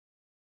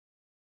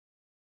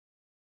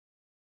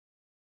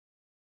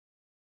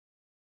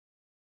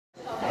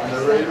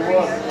Ready to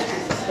walk.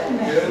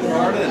 Good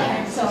morning.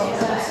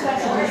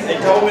 They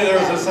told me there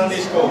was a Sunday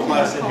school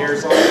class in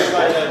here, so I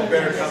decided I'd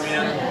better come in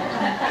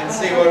and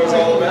see what it was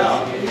all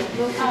about.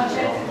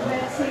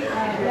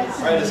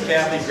 Right as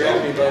Kathy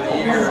grabbed me by the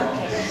ear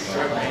and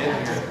shoved me in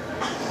here.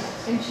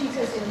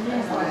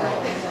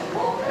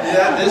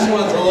 Yeah, this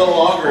one's a little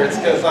longer. It's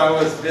because I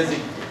was busy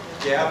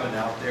gabbing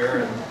out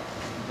there and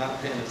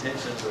not paying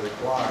attention to the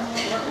clock.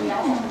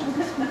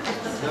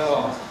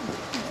 So,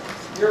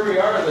 here we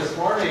are this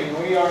morning.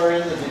 We are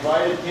in the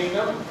divided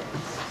kingdom,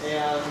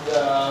 and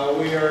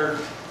we are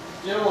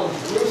still in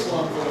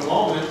Jerusalem for the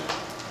moment,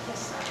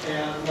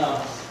 and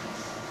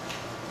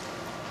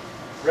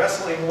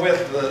wrestling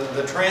with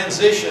the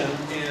transition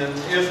in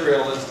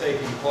Israel that's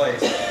taking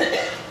place.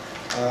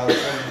 Some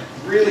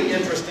really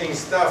interesting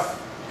stuff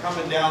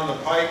coming down the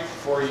pipe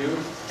for you.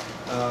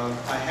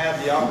 I had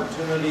the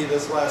opportunity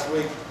this last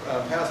week.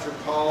 Pastor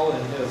Paul,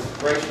 in his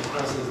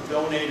graciousness, has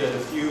donated a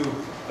few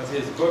of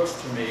his books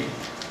to me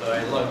that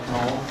I lugged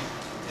home.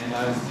 And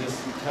I was just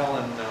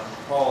telling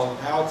Paul and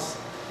Pouts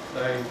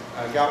that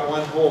I got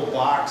one whole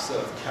box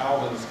of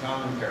Calvin's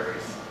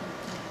commentaries.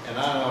 And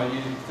I don't know,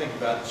 you think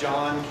about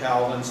John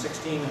Calvin,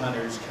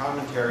 1600s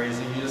commentaries,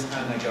 and you just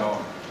kind of go,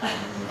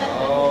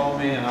 oh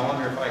man, I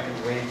wonder if I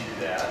can wage you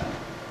that.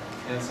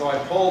 And so I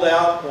pulled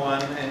out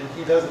one, and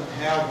he doesn't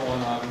have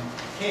one on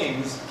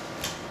Kings,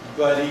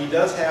 but he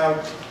does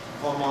have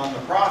one on the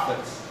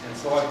prophets. And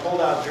so I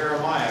pulled out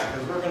Jeremiah,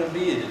 because we're going to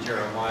be to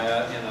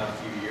Jeremiah in a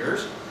few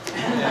years.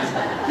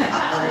 And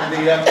we're going to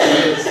be up to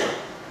his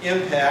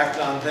impact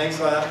on things.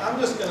 So I'm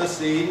just going to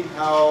see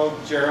how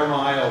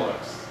Jeremiah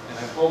looks. And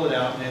I pulled it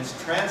out, and it's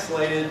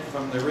translated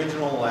from the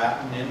original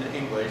Latin into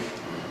English.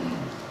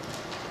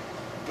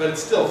 But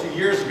it's still a few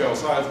years ago,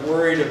 so I was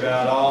worried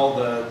about all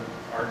the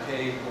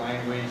archaic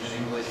language and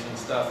English and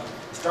stuff.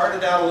 It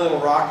started out a little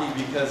rocky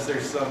because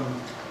there's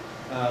some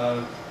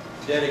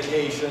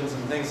dedications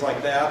and things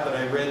like that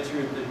I read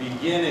through at the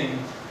beginning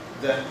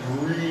that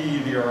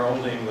really are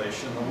Old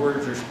English, and the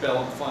words are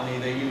spelled funny.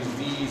 They use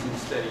V's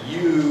instead of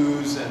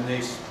U's, and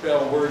they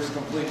spell words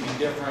completely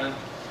different.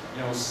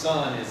 You know,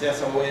 son is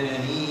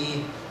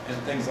S-O-N-N-E,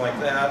 and things like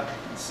that.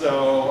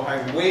 So I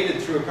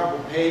waded through a couple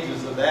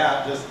pages of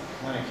that, just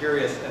kind of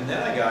curious, and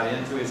then I got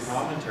into his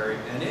commentary,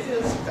 and it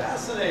is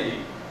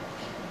fascinating.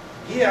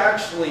 He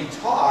actually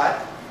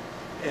taught,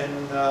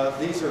 and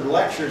these are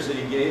lectures that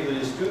he gave that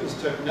his students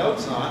took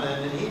notes on,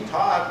 and he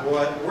taught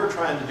what we're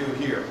trying to do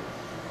here.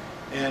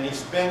 And he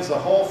spends the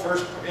whole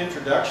first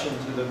introduction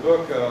to the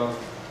book of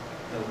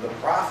the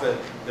prophet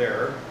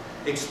there,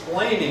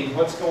 explaining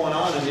what's going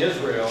on in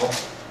Israel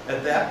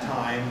at that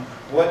time.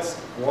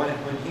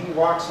 When he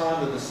walks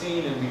onto the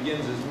scene and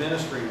begins his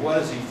ministry, what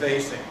is he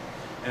facing?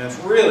 And it's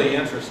really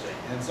interesting.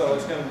 And so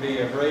it's going to be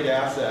a great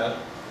asset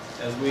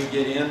as we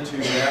get into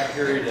that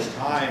period of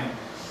time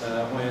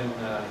when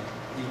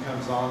he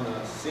comes on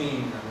the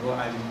scene. And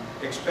I'm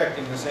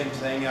expecting the same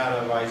thing out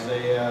of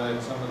Isaiah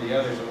and some of the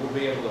others, that we'll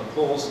be able to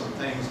pull some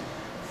things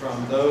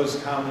from those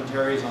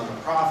commentaries on the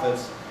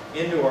prophets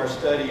into our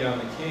study on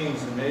the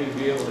kings, and maybe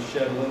be able to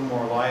shed a little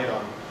more light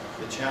on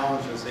the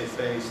challenges they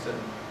faced and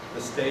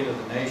the state of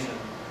the nation.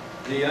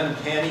 The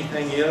uncanny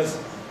thing is,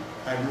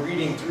 I'm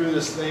reading through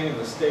this thing and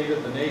the state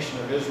of the nation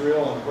of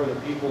Israel and where the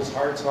people's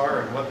hearts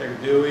are and what they're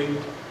doing.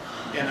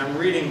 And I'm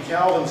reading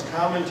Calvin's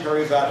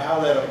commentary about how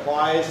that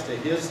applies to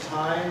his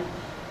time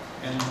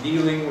and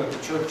dealing with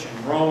the church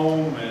in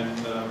Rome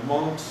and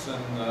monks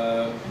and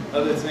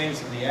other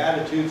things and the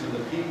attitudes of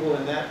the people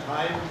in that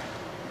time.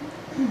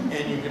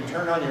 And you can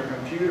turn on your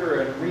computer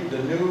and read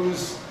the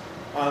news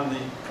on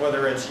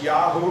whether it's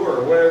Yahoo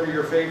or whatever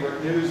your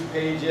favorite news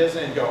page is,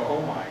 and go,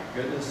 oh my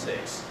goodness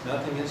sakes,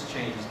 nothing has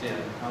changed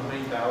in how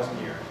many thousand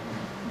years.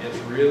 It's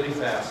really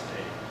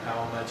fascinating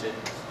how much it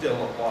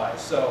still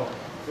applies. So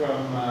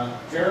from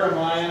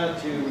Jeremiah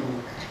to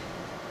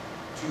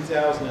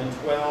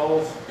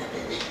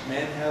 2012,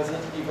 man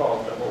hasn't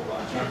evolved a whole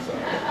bunch, I'm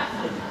sorry.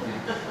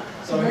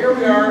 So here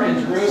we are in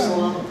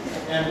Jerusalem,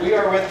 and we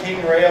are with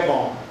King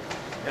Rehoboam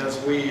as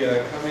we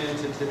come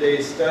into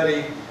today's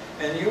study.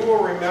 And you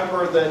will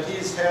remember that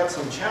he's had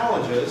some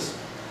challenges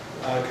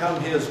come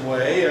his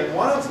way, and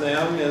one of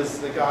them is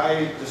the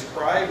guy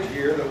described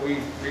here that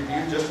we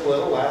reviewed just a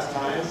little last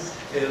time,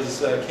 is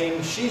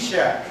King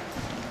Shishak.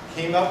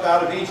 Came up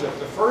out of Egypt.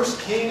 The first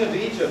king of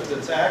Egypt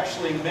that's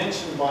actually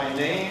mentioned by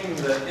name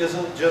that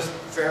isn't just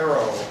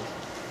Pharaoh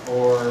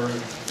or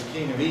the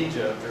king of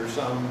Egypt or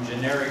some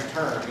generic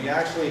term. He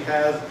actually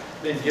has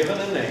been given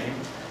a name,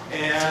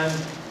 and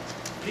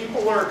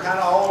people are kind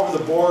of all over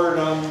the board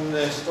on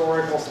the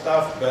historical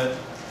stuff, but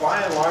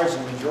by and large,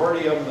 the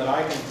majority of them that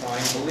I can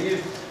find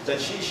believe that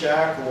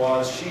Shishak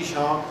was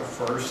Shishak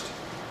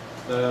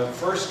the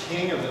first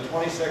king of the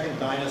 22nd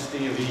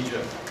dynasty of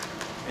Egypt.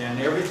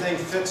 And everything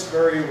fits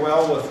very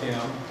well with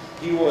him.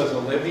 He was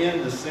of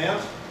Libyan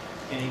descent,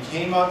 and he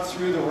came up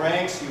through the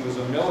ranks. He was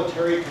a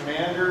military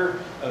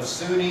commander of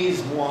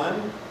Sunnis I,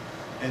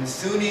 and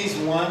Sunnis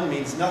I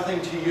means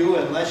nothing to you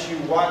unless you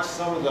watch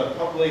some of the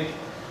public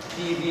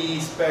TV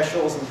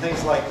specials and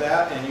things like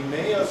that, and you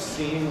may have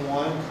seen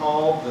one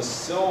called the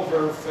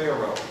Silver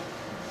Pharaoh.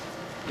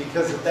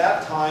 Because at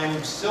that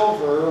time,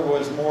 silver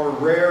was more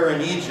rare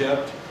in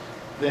Egypt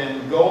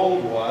than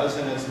gold was,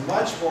 and it's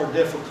much more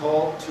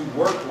difficult to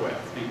work with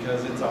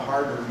because it's a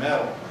harder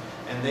metal.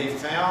 And they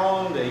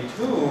found a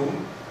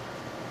tomb,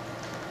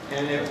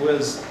 and it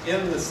was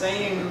in the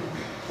same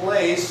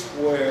place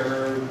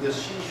where the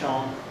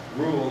Shishonk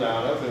ruled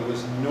out of. It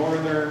was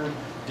northern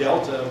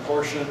delta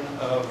portion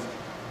of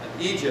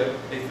Egypt.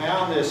 They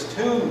found this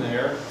tomb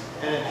there,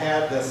 and it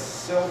had this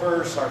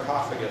silver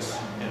sarcophagus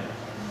in it,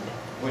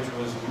 which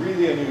was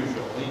really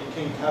unusual.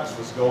 King Tut's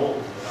was gold,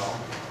 you know,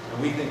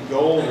 and we think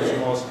gold is the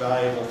most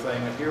valuable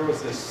thing. But here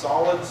was this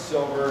solid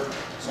silver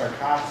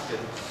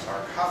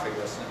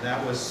sarcophagus, and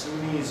that was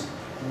Sunes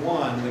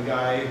I, the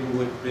guy who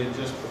had been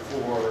just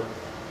before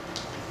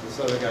this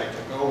other guy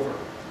took over.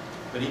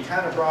 But he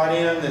kind of brought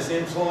in this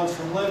influence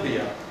from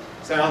Libya.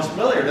 Sounds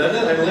familiar,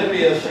 doesn't it? And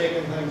Libya is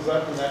shaking things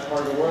up in that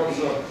part of the world.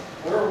 So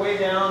we're way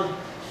down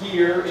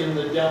here in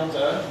the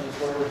delta, is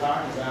where we're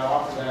talking about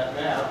off of that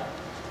map.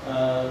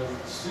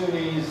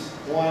 Sunes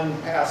I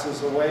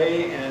passes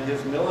away, and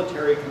his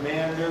military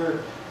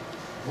commander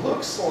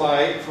looks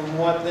like, from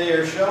what they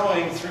are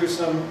showing through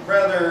some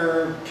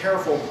rather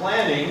careful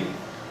planning,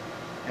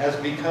 has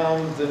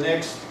become the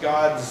next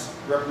God's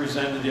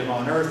representative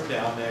on earth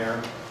down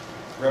there,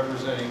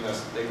 representing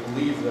this. They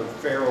believe the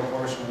Pharaoh, of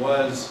course,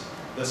 was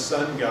the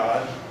sun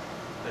god,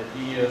 that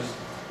he is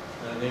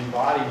an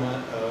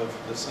embodiment of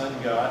the sun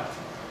god.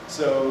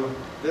 So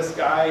this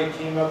guy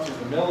came up through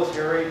the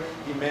military.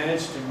 He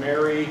managed to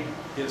marry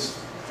his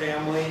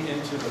family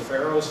into the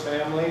Pharaoh's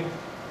family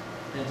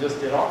and just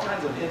did all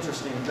kinds of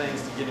interesting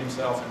things to get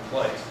himself in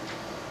place.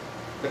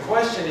 The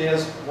question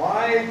is,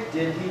 why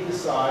did he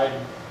decide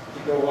to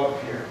go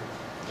up here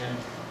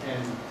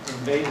and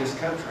invade this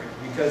country?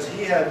 Because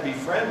he had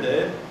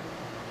befriended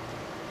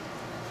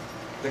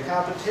the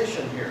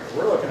competition here.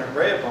 We're looking at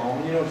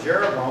Rehoboam. You know,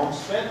 Jeroboam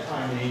spent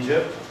time in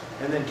Egypt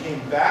and then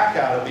came back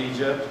out of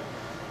Egypt.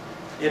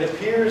 It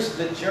appears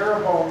that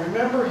Jeroboam,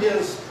 remember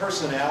his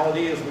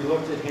personality as we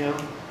looked at him?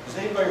 Does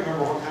anybody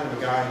remember what kind of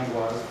a guy he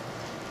was?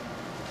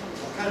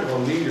 What kind of a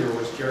leader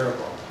was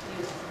Jeroboam? He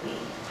was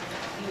weak.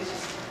 He was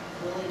just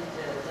willing to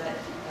let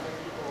other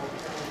people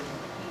tell him.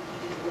 He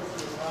didn't listen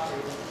to his father.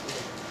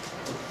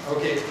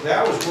 Okay,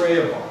 that was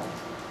Rehoboam.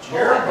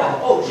 Jeroboam.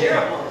 Oh,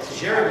 Jeroboam.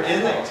 Jeroboam.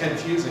 Isn't that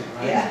confusing,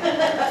 right? Yeah.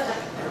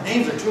 Their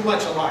names are too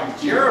much alike.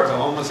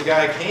 Jeroboam was a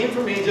guy who came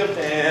from Egypt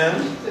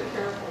and... He's a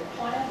careful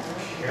planner.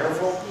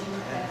 Careful.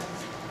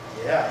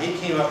 Yeah, he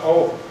came up,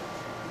 oh,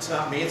 it's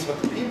not me, it's what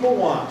the people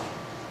want.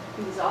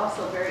 He was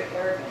also very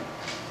arrogant.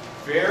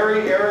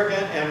 Very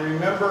arrogant, and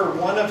remember,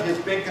 one of his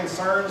big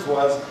concerns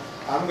was,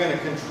 I'm going to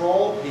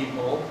control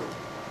people.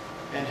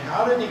 And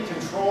how did he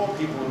control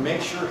people and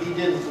make sure he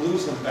didn't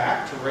lose them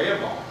back to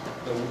Rehoboam,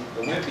 the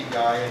wimpy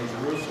guy in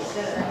Jerusalem?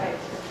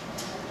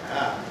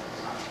 Yeah.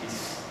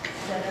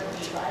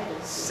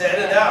 Set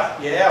it up.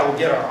 Yeah, we'll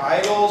get our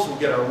idols, we'll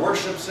get our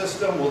worship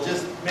system, we'll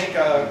just make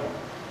a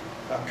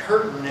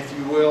curtain, if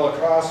you will,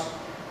 across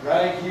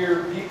right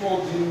here.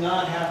 People do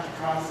not have to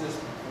cross this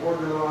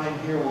borderline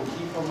here. We'll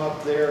keep them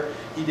up there.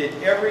 He did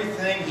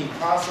everything he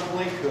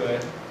possibly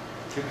could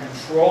to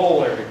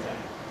control everything.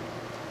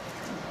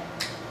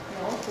 He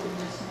also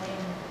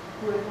misnamed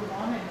whoever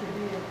wanted to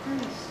be a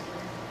priest.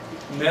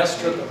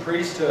 Messed with the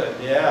priesthood.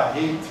 Yeah,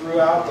 he threw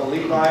out the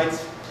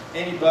Levites,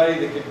 anybody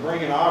that could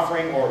bring an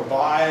offering or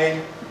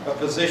buy a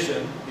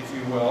position, if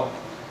you will.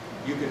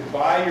 You could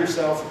buy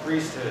yourself a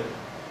priesthood.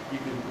 You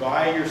could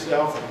buy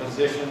yourself a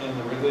position in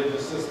the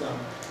religious system.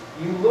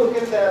 You look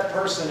at that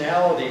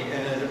personality,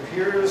 and it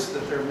appears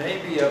that there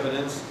may be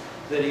evidence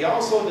that he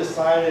also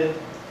decided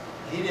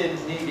he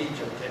didn't need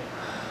Egypt.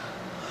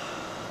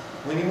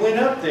 When he went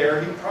up there,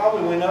 he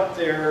probably went up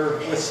there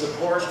with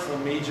support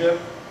from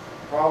Egypt,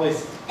 probably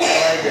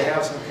tried to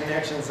have some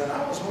connections, and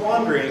I was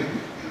wondering,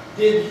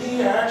 did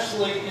he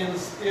actually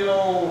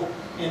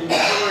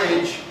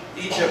encourage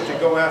Egypt to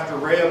go after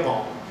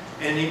Rehoboam?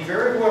 And he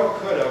very well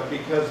could have,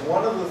 because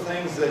one of the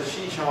things that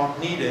Shishonk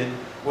needed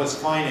was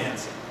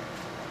financing.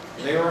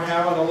 They were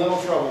having a little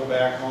trouble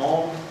back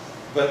home,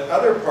 but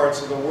other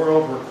parts of the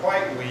world were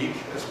quite weak,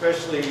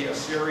 especially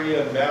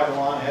Assyria and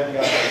Babylon hadn't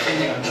got their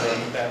feet under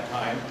them at that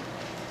time.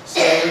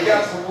 So we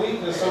got some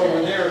weakness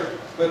over there,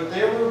 but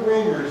there were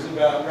rumors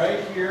about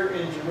right here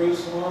in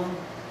Jerusalem,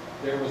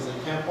 there was a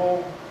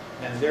temple,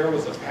 and there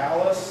was a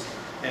palace,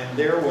 and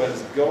there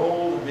was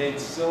gold made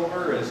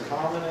silver as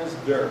common as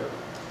dirt.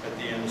 At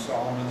the end of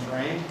Solomon's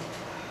reign.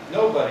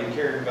 Nobody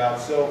cared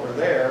about silver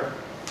there.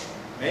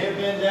 May have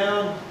been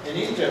down in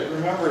Egypt.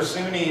 Remember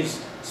Sunes'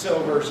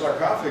 silver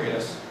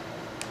sarcophagus.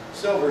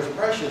 Silver is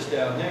precious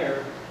down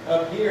there.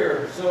 Up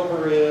here,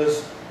 silver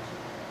is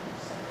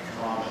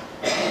common.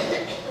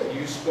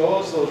 You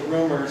suppose those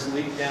rumors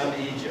leaked down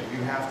to Egypt.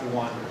 You have to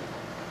wonder.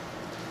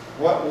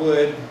 What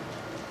would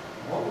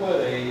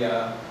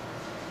a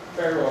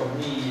pharaoh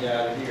need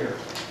out of here?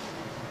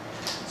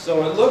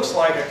 So it looks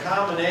like a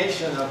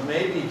combination of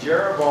maybe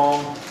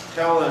Jeroboam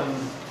telling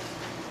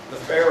the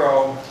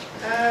Pharaoh,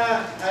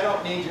 I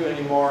don't need you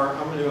anymore,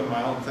 I'm doing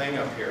my own thing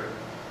up here.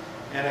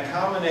 And a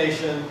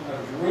combination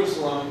of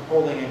Jerusalem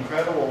holding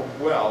incredible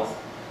wealth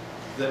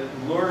that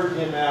lured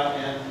him out,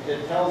 and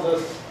it tells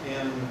us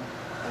in,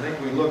 I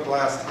think we looked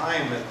last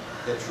time at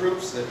the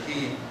troops that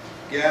he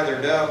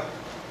gathered up.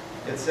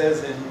 It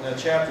says in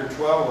chapter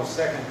 12 of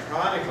 2nd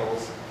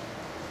Chronicles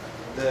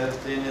that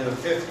in the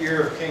 5th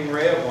year of King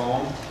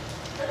Rehoboam,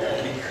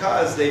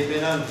 because they've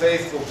been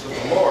unfaithful to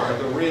the Lord,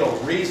 the real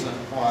reason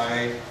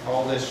why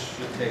all this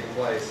should take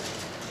place,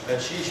 that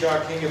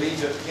Shishak, king of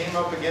Egypt, came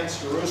up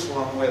against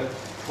Jerusalem with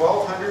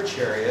 1,200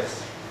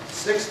 chariots,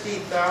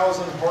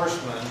 60,000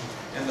 horsemen,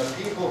 and the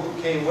people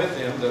who came with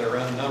him that are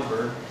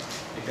unnumbered,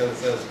 because it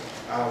says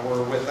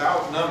were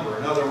without number.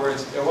 In other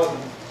words, it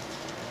wasn't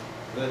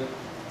that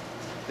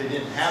they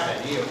didn't have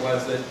any, it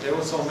was that there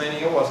was so many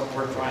it wasn't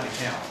worth trying to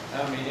count.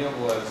 I mean, it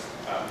was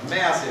a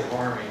massive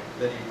army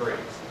that he brings.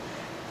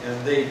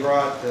 And they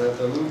brought the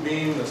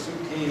Lubim, the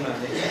Sukkim,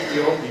 and the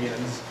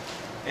Ethiopians,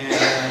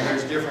 and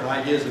there's different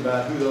ideas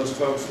about who those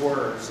folks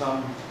were.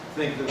 Some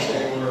think that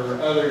they were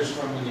others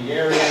from the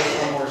area,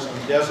 some were some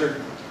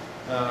desert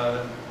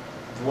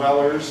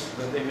dwellers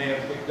that they may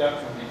have picked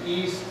up from the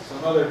east,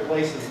 some other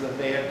places that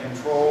they had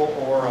control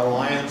or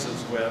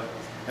alliances with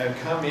had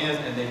come in,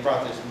 and they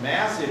brought this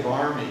massive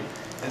army,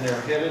 and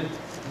they're headed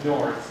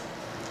north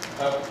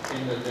up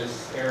into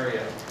this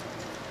area.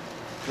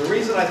 The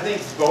reason I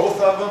think both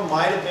of them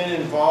might have been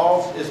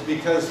involved is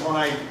because when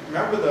I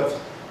remember do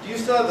you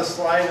still have the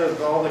slide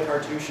of all the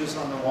cartouches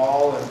on the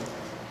wall and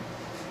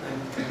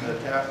in the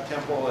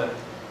temple?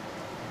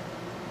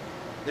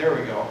 There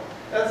we go.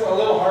 That's a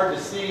little hard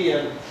to see,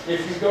 and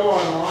if you go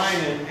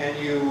online and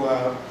you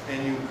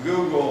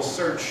Google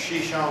search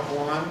Shishak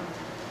 1,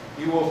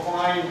 you will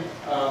find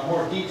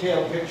more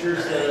detailed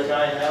pictures that a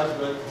guy has,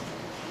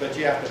 but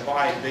you have to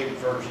buy big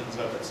versions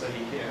of it so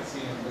you can't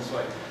see them this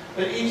way.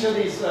 But each of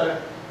these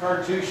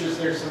cartouches,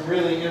 there's some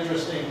really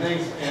interesting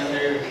things, and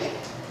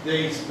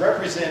they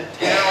represent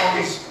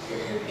towns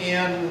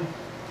in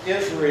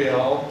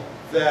Israel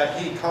that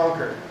he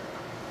conquered.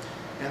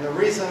 And the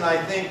reason I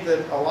think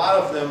that a lot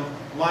of them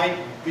might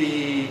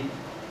be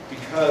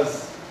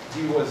because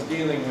he was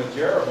dealing with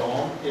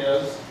Jeroboam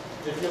is,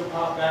 if you'll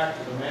pop back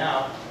to the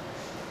map,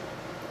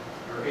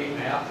 or a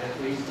map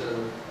at least,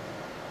 you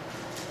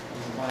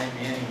can find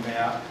me any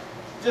map,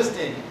 just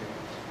any.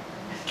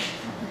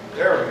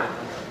 There we go.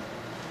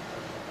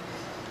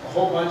 A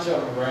whole bunch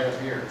of them right up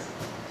here.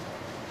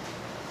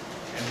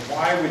 And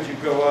why would you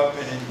go up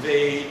and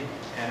invade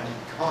and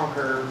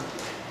conquer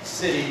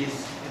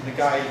cities in the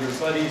guy you're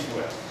buddies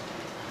with,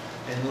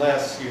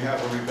 unless you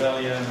have a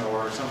rebellion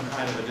or some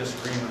kind of a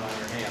disagreement on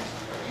your hands?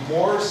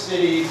 More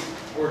cities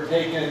were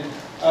taken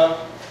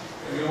up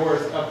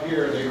north, up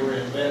here. They were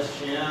in Beth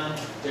Shan.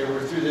 They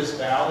were through this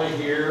valley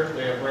here.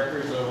 They have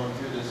records of them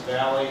through this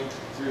valley,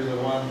 through the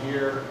one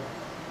here.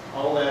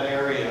 All that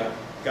area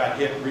got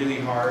hit really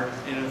hard.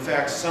 And in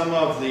fact, some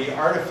of the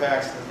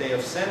artifacts that they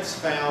have since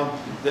found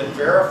that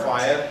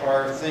verify it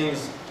are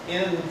things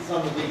in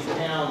some of these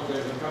towns.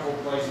 There's a couple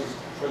places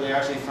where they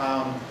actually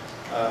found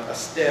a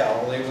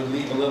stele. They would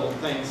leave a little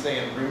thing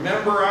saying,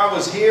 "Remember I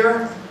was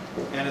here?"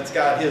 And it's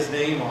got his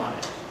name on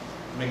it.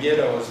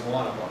 Megiddo is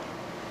one of them.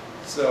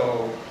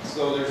 So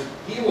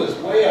he was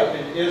way up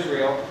in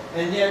Israel,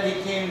 and yet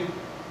he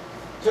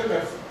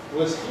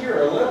was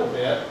here a little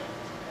bit,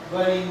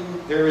 but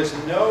there is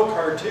no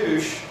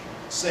cartouche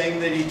saying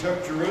that he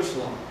took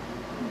Jerusalem.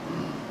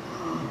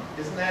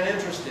 Isn't that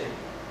interesting?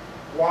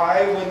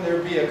 Why wouldn't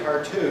there be a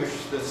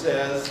cartouche that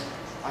says,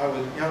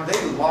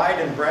 they lied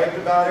and bragged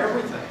about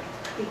everything.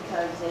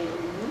 Because they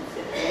removed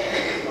it.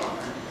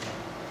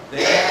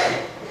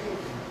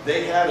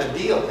 They had a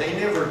deal. They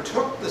never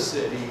took the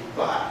city,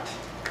 but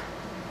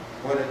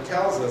what it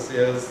tells us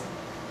is,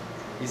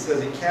 he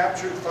says he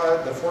captured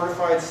the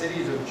fortified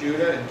cities of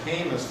Judah and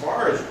came as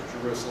far as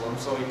Jerusalem.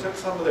 So he took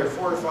some of their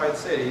fortified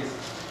cities,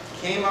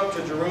 came up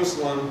to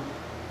Jerusalem,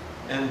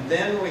 and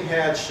then we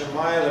had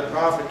Shemaiah the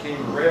prophet came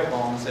to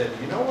Rehoboam and said,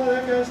 "You know what,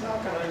 that guy's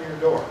knocking on your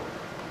door.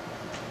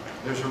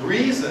 There's a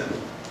reason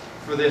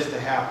for this to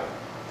happen.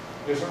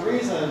 There's a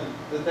reason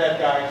that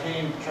guy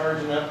came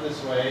charging up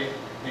this way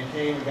and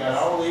came and got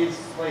all these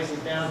places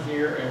down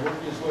here and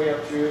worked his way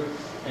up through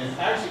and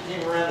actually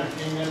came around and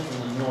came in from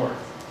the north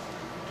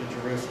to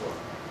Jerusalem."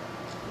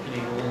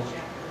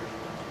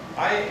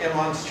 I am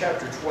on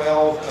chapter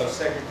 12 of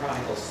 2nd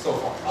Chronicles so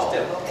far.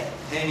 Still, okay.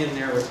 hang in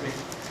there with me.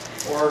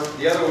 Or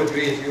the other would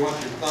be, if you want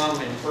your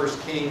thumb, in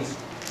 1 Kings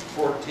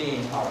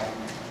 14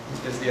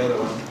 is the other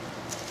one.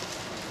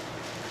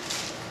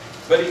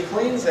 But he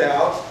cleans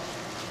out,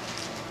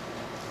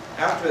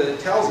 after it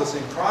tells us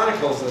in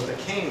Chronicles that the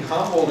king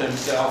humbled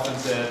himself and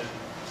said,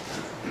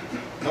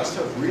 must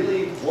have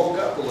really woke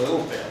up a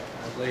little bit,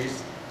 at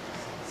least.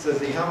 It says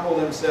he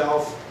humbled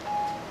himself,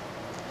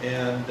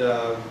 and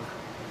it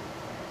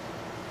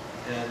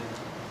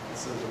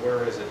says,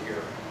 where is it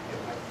here? Get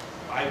my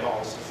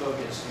eyeballs to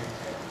focus here.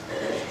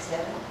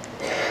 7?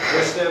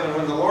 Verse 7,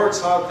 when the Lord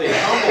saw that they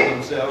humbled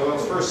themselves, well,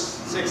 verse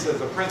 6 says,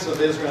 the prince of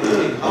Israel and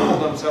the king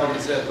humbled themselves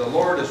and said, the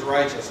Lord is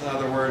righteous. In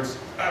other words,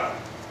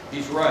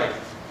 he's right.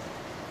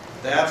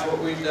 That's what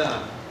we've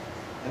done.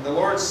 And the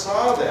Lord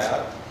saw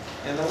that,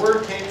 and the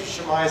word came to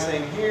Shemaiah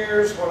saying,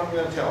 here's what I'm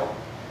going to tell them.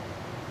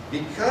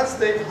 Because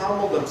they've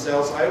humbled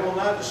themselves, I will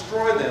not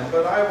destroy them,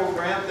 but I will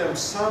grant them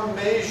some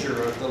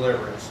measure of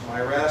deliverance.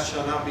 My wrath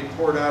shall not be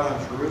poured out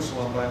on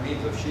Jerusalem by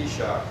means of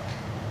Shishak,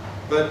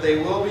 but they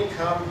will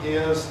become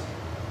his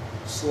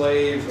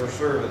slaves or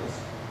servants,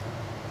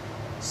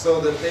 so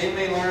that they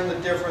may learn the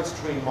difference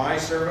between my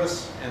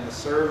service and the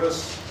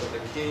service of the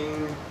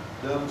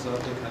kingdoms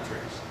of the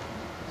countries.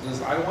 He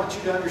says, I want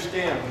you to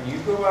understand, when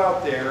you go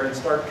out there and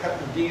start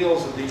cutting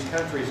deals with these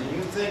countries, and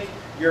you think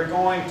you're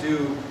going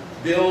to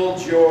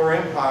build your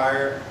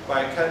empire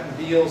by cutting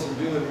deals and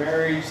doing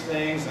marriage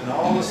things and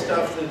all the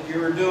stuff that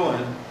you're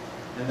doing,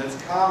 and that's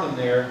common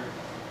there,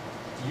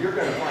 you're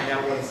going to find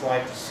out what it's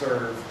like to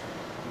serve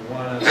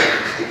one of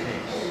these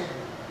kings.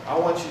 I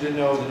want you to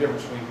know the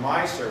difference between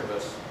my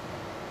service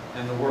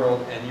and the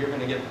world, and you're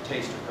going to get to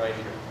taste it right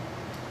here.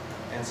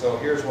 And so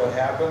here's what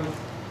happened.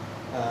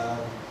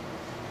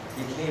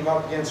 He came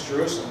up against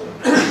Jerusalem.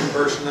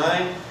 Verse 9,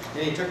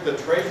 and he took the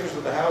treasures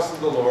of the house of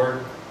the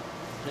Lord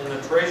and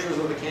the treasures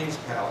of the king's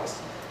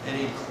palace, and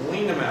he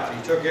cleaned them out.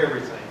 He took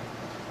everything.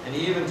 And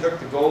he even took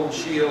the golden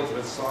shields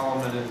which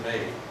Solomon had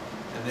made.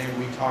 And then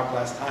we talked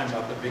last time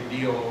about the big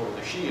deal over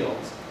the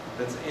shields.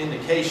 That's an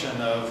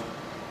indication of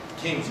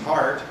the king's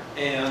heart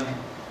and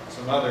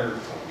some other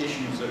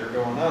issues that are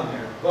going on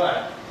there.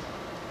 But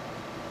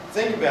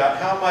think about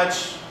how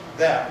much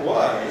that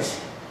was.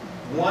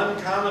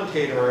 One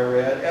commentator I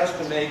read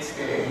estimates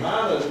the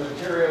amount of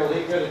material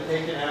he could have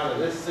taken out of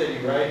this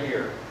city right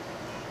here.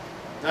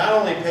 Not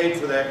only paid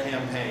for that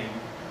campaign,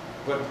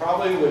 but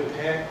probably would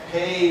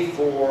pay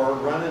for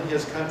running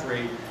his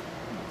country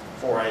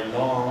for a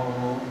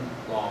long,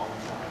 long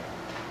time.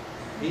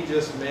 He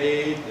just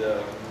made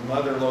the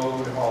mother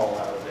lode haul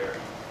out of there.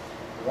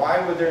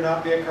 Why would there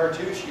not be a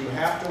cartouche? You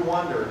have to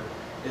wonder.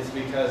 It's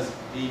because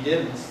he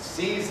didn't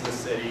seize the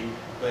city,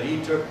 but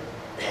he took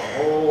a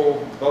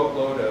whole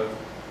boatload of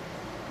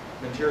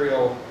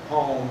material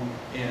home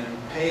in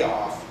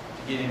payoff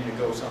to get him to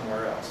go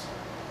somewhere else.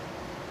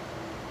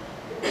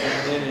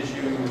 And then, as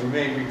you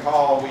may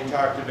recall, we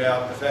talked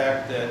about the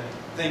fact that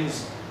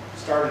things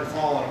started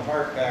falling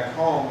apart back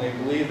home. They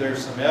believe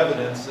there's some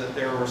evidence that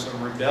there was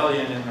some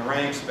rebellion in the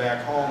ranks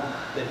back home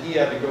that he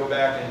had to go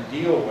back and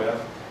deal with.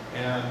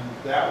 And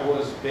that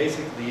was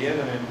basically it.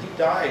 And he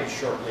died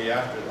shortly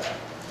after that.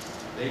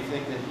 They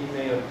think that he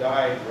may have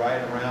died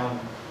right around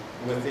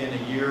within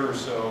a year or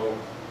so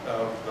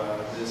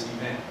of this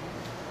event.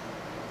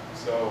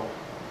 So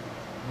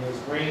his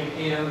reign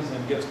ends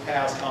and gets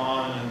passed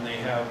on, and they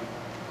have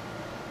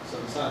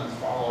some sons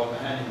follow up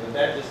behind him, but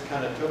that just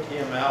kind of took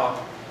him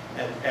out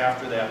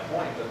after that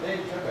point. But they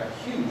took a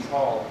huge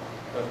haul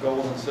of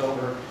gold and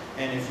silver.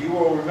 And if you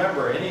will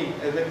remember,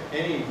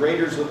 any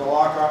Raiders of the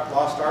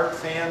Lost Ark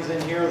fans in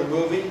here, the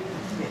movie?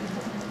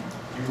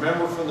 You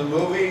remember from the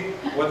movie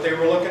what they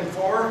were looking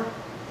for?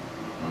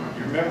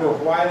 You remember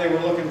why they were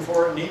looking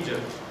for it in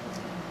Egypt?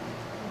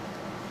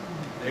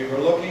 They were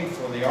looking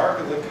for the Ark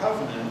of the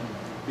Covenant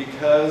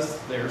because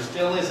there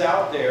still is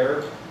out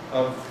there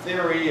of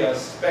theory, a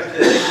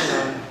speculation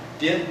on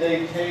did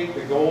they take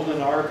the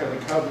golden Ark of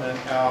the Covenant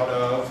out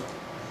of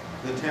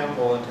the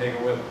temple and take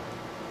it with them.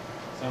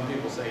 Some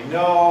people say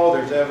no,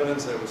 there's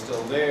evidence that it was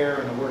still there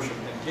and the worship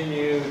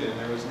continued and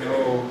there was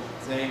no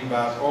thing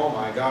about, oh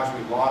my gosh,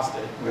 we lost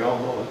it. We all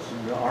know it's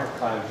in the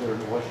archives there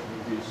in Washington,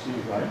 D.C.,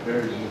 right?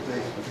 Buried in the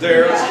basement.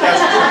 That's right.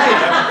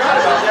 I forgot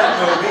about that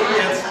movie.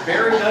 It's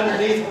buried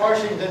underneath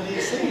Washington,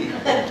 D.C.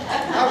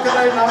 How could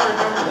I not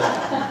remember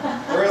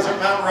that? Or is it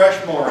Mount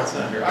Rushmore it's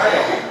under? I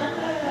don't know.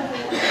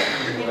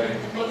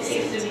 Anyway. It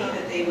seems to me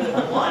that they would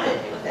have wanted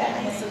that.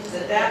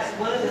 That's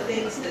one of the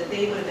things that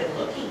they would have been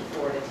looking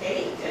for to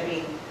take. I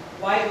mean,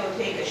 why go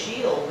take a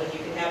shield when you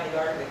can have the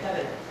Ark of the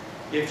Covenant?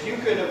 If you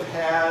could have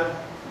had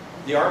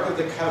the Ark of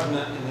the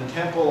Covenant in the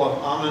temple of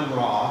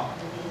Amun-Ra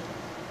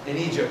in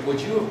Egypt, would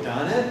you have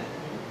done it?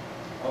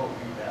 Oh,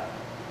 you bet.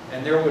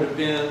 And there would have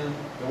been,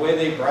 the way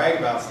they brag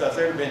about stuff,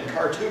 there would have been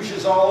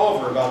cartouches all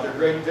over about their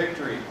great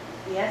victory.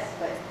 Yes,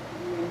 but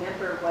you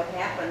remember what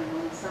happened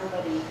when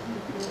somebody,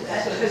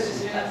 That's what I was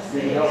just about to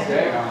say. You don't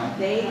beg on it.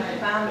 they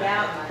found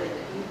out that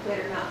you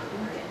better not do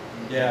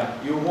it.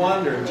 Yeah, you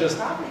wonder, They just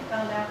probably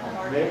found out the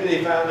hard maybe way.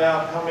 they found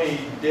out how many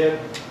dead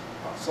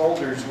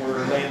soldiers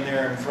were laying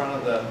there in front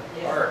of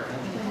the ark. And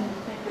then you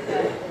think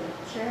about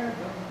the cherubim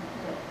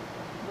that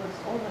was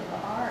over the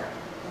ark,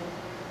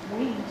 the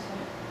wings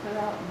went put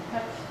out and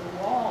touched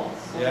the walls.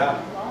 So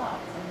Yeah.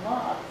 Lots and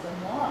lots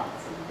and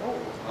lots of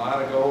gold. A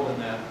lot of gold in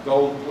that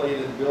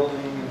gold-plated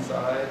building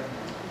inside.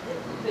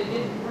 They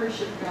didn't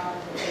worship God,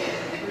 but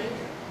they prayed.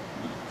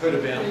 Could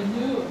have They been.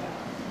 knew about it.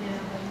 Yeah,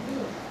 they knew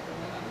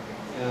about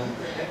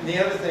it. And the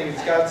other thing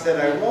is God said,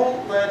 I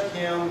won't let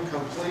him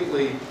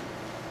completely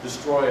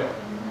destroy it.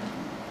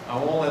 I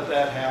won't let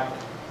that happen.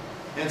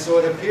 And so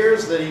it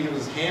appears that he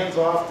was hands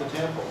off the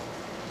temple.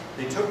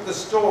 They took the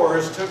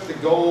stores, took the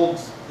gold,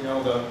 you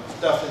know, the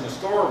stuff in the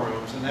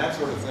storerooms and that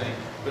sort of thing.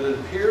 But it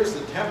appears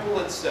the temple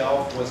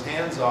itself was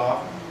hands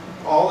off.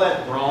 All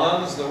that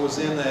bronze that was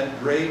in that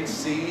great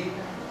sea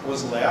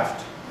was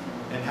left.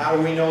 And how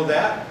do we know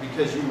that?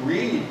 Because you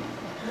read,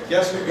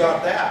 guess who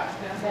got that?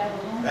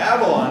 Babylon.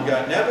 Babylon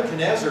got,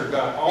 Nebuchadnezzar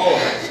got all of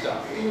that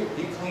stuff.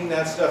 He cleaned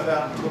that stuff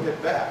out and took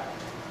it back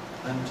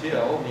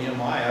until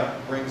Nehemiah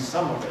brings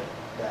some of it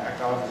back.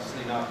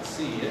 Obviously not the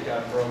sea, it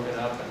got broken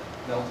up and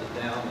melted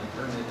down and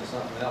turned into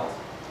something else.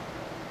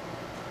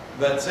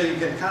 But so you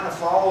can kind of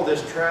follow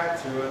this track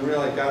through, and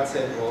really God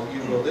said, well,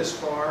 you go this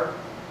far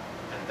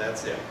and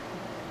that's it.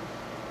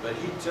 But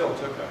he still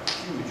took a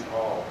huge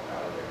haul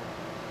out of there.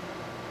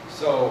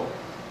 So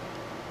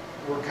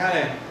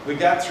we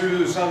got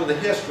through some of the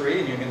history,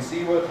 and you can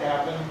see what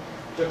happened.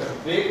 Took a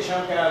big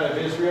chunk out of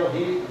Israel.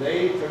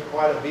 They took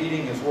quite a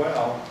beating as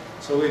well.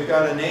 So we've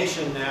got a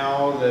nation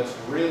now that's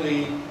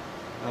really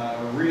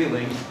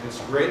reeling. It's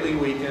greatly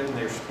weakened.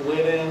 They're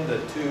split into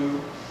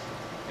two,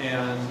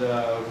 and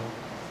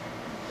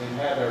they've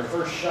had their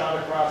first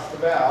shot across the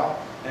bow.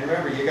 And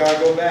remember, you got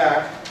to go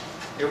back.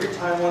 Every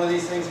time one of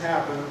these things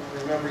happen,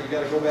 remember, you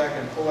got to go back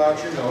and pull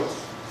out your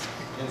notes.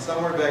 And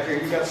somewhere back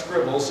here, you got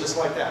scribbles just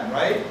like that,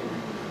 right?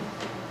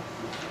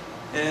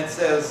 And it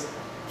says,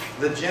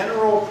 the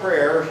general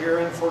prayer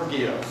herein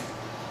forgive.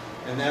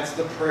 And that's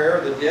the prayer,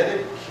 the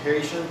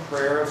dedication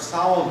prayer of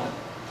Solomon.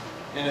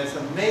 And it's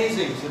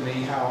amazing to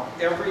me how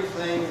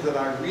everything that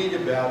I read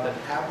about that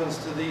happens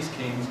to these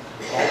kings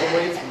all the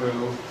way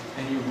through,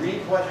 and you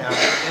read what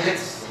happened, and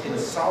it's in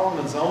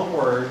Solomon's own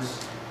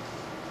words,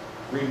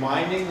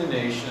 reminding the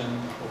nation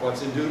of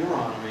what's in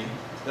Deuteronomy,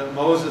 that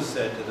Moses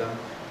said to them,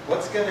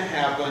 what's going to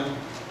happen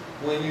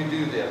when you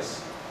do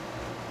this?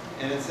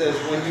 And it says,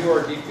 when you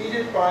are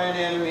defeated by an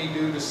enemy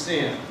due to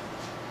sin,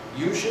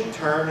 you should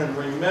turn and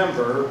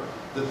remember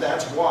that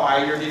that's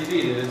why you're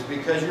defeated. It's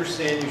because you're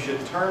sin. You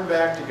should turn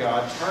back to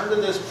God. Turn to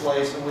this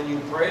place, and when you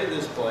pray to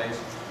this place,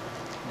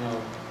 you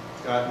know,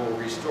 God will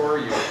restore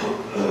you.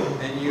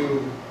 And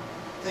you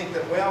think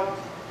that, well,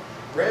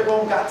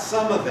 Rehoboam got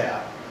some of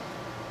that.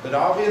 But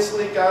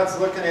obviously God's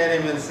looking at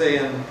him and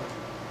saying,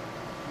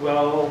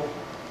 well,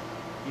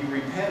 he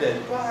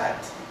repented,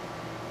 but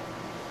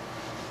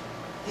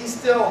he's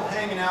still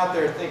hanging out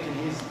there thinking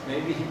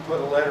maybe he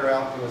put a letter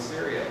out to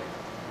Assyria.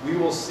 We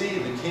will see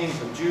the kings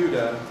of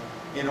Judah,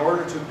 in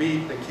order to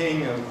beat the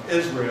king of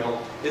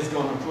Israel, is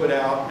going to put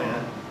out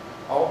an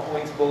all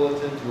points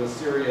bulletin to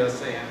Assyria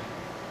saying,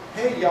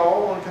 hey,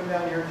 y'all want to come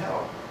down here and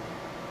help.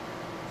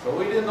 So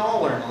we didn't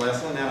all learn a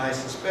lesson, and I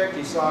suspect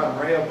he saw in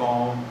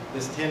Rehoboam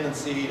this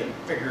tendency to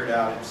figure it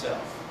out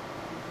himself.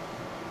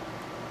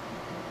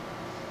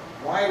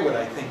 Why would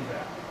I think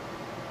that?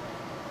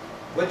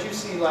 What you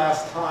see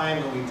last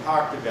time that we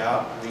talked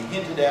about, we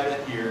hinted at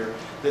it here,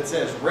 that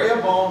says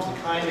Rehoboam's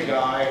the kind of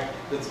guy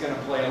that's going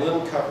to play a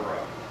little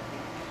cover-up.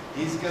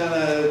 He's going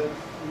to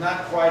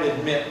not quite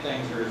admit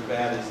things are as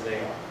bad as they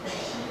are.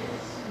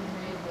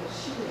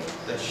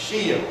 The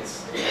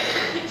shields.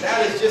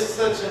 That is just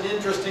such an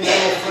interesting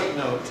little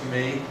footnote to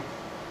me.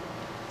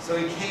 So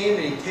he came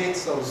and he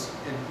takes those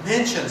and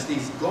mentions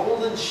these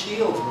golden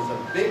shields was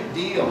a big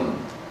deal.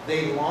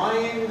 They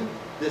lined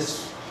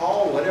this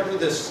hall, whatever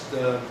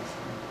the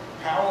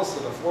palace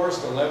of the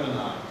Forest of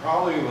Lebanon,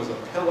 probably was a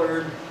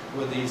pillared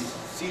with these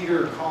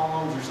cedar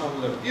columns or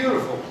something, a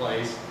beautiful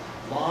place,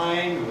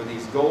 lined with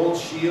these gold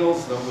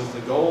shields. That was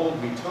the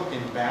gold we took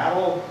in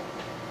battle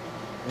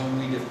when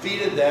we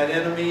defeated that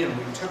enemy, and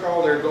we took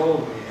all their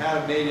gold, we had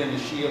them made into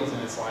shields,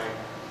 and it's like,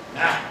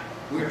 nah,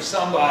 we're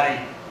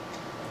somebody.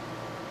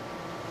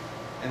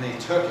 And they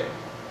took it.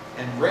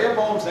 And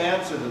Rehoboam's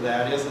answer to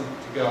that isn't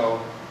to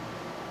go,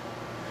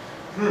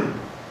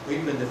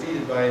 we've been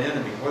defeated by an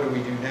enemy. What do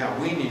we do now?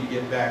 We need to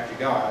get back to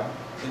God.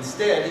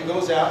 Instead, he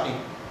goes out and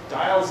he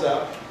dials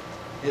up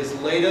his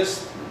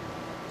latest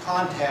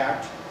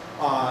contact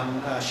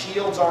on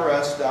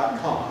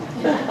shieldsrs.com.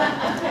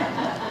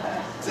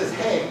 Says,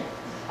 hey,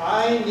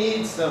 I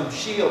need some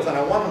shields, and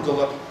I want them to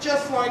look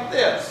just like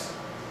this.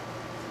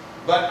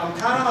 But I'm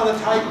kind of on a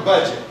tight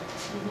budget,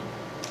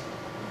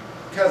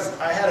 because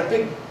I had a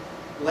big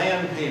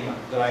land payment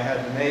that I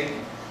had to make,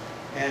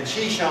 and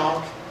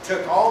Shishonk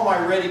took all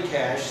my ready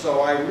cash, so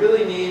I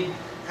really need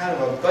kind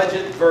of a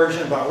budget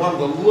version, but I want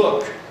them to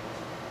look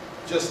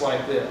just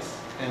like this.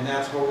 And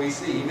that's what we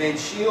see. He made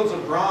shields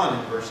of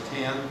bronze in verse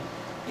 10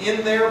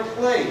 in their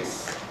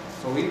place.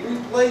 So he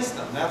replaced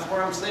them. That's what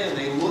I'm saying.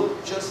 They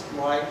look just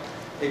like,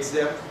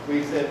 except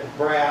we said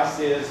brass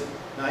is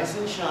nice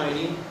and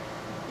shiny,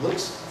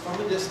 looks from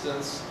a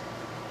distance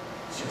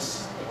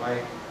just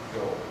like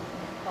gold.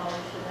 Polish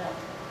it up.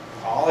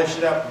 Polish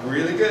it up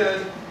really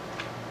good.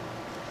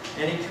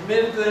 And he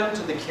committed them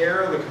to the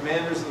care of the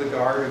commanders of the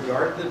guard who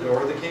guarded the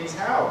door of the king's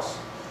house.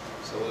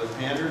 So the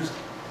commanders,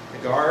 the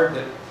guard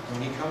that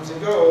when he comes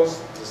and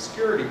goes, the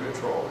security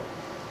patrol.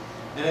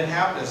 And it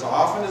happened as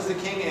often as the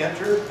king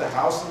entered the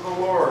house of the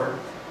Lord.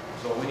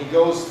 So when he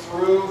goes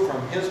through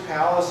from his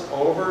palace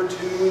over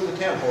to the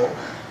temple,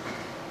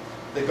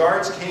 the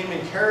guards came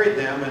and carried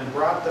them and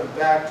brought them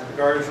back to the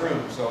guards'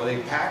 room. So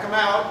they pack them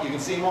out. You can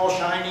see them all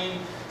shining.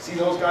 See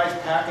those guys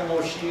packing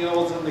those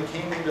shields, and the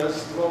king does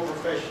his little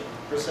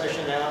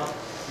procession out,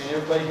 and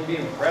everybody can be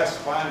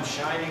impressed by them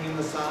shining in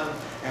the sun.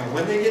 And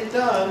when they get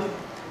done,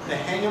 they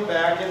hang them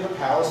back in the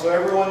palace so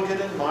everyone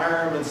can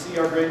admire them and see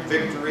our great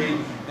victory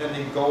and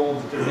the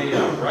gold that they're made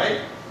of,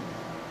 right?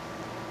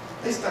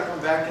 They stuck them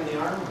back in the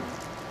armory.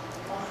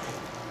 Why?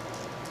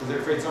 Because they're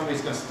afraid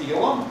somebody's going to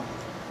steal them?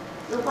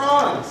 They're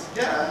bronze.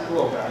 Yeah, a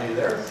little value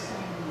there.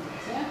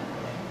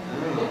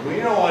 We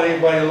don't want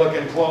anybody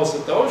looking close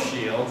at those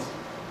shields.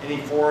 Any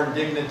foreign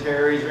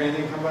dignitaries or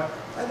anything come by.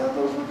 I thought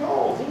those were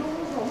gold. You know,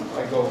 those don't look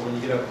like gold when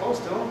you get up close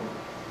to them.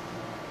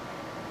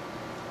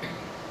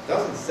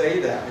 Doesn't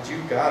say that, but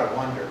you've got to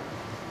wonder,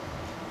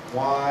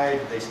 why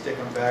did they stick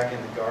them back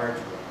in the guard's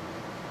room?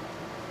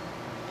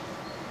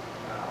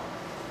 Wow.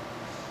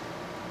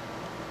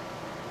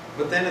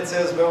 But then it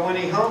says, but when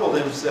he humbled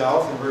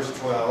himself, in verse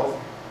 12,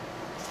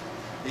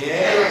 the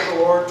anger of the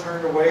Lord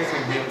turned away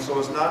from him so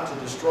as not to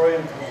destroy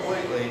him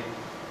completely,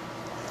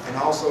 and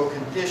also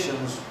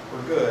conditions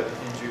were good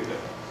in Judah.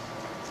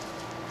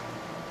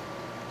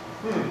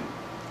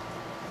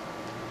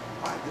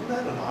 Isn't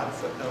that an odd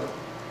footnote?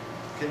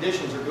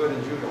 Conditions are good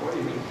in Judah. What do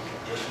you mean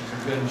conditions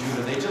are good in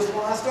Judah? They just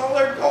lost all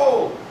their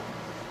gold,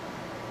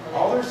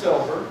 all their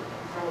silver.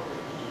 Probably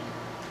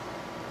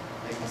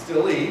eat. They can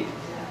still eat.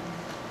 Yeah.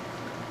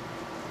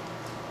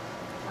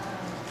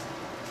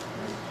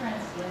 This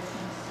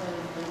translation says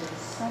there was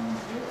some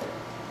good.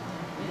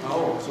 in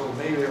Oh, Israel. so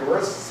maybe there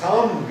was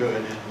some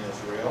good in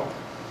Israel.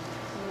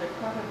 So there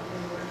probably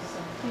were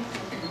some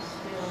people who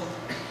still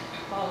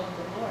followed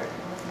the Lord.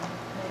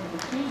 Maybe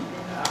the king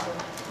didn't have the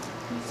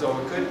people. So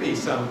it could be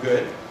some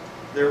good.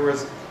 There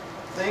was,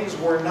 things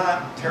were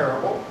not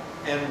terrible.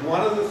 And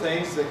one of the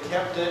things that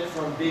kept it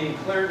from being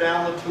cleared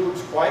down the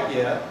tubes quite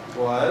yet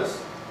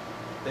was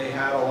they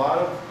had a lot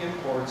of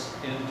imports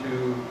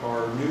into,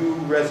 or new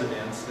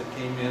residents that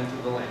came into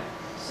the land.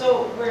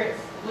 So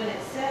when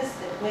it says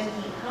that when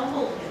he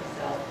humbled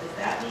himself, does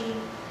that mean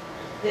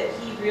that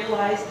he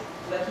realized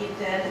what he'd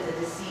done as a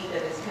deceit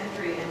of his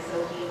country, and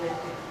so he went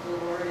to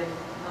the Lord and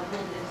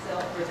humbled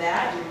himself for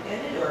that,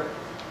 repented, or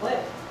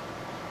what?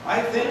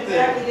 I What think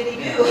that... exactly did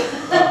he do?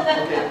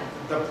 Okay,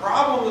 the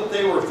problem that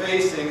they were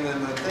facing,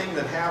 and the thing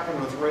that happened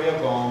with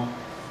Rehoboam,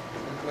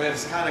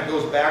 it kind of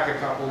goes back a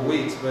couple of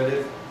weeks, but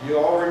if you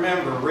all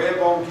remember,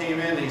 Rehoboam came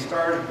in and he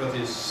started with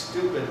his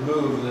stupid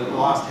move that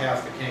lost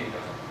half the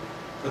kingdom.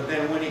 But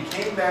then when he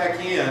came back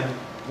in,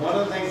 one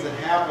of the things that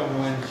happened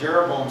when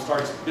Jeroboam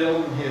starts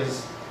building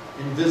his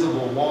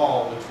invisible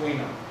wall between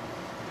them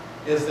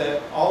is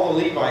that all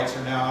the Levites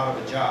are now out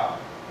of a job.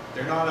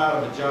 They're not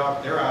out of a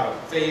job, they're out of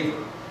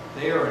favor.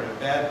 They are in a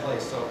bad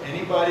place. So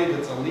anybody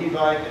that's a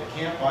Levite that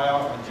can't buy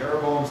off on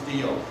Jeroboam's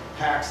deal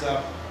packs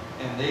up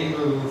and they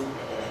move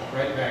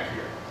right back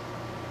here.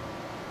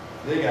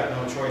 They got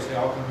no choice. They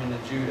all come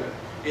into Judah.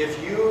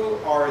 If you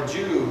are a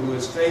Jew who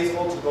is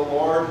faithful to the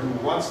Lord, who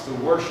wants to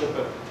worship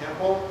at the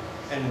temple,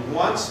 and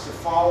wants to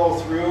follow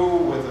through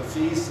with the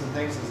feasts and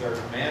things as they're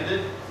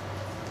commanded,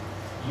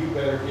 you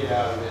better get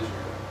out of Israel.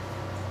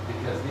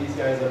 Because these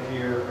guys up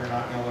here are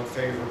not going to look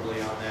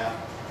favorably on that.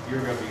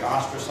 You're going to be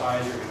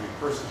ostracized, you're going to be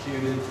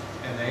persecuted,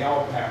 and they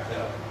all packed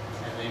up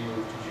and they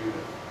moved to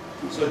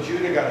Judah. So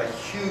Judah got a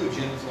huge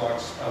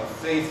influx of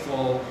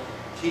faithful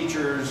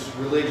teachers,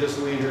 religious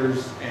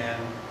leaders,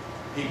 and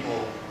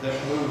people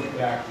that moved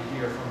back to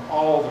here from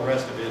all the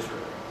rest of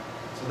Israel.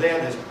 So they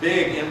had this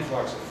big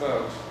influx of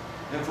folks.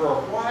 And for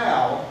a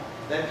while,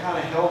 that kind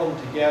of held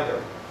them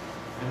together.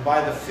 And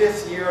by the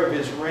 5th year of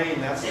his reign,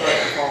 that started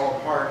to fall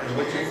apart. And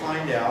what you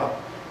find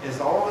out is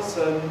all of a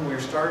sudden we're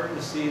starting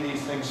to see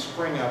these things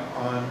spring up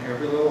on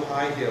every little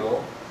high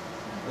hill.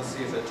 Let's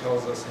see if it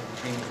tells us in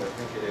Kings. I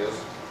think it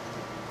is.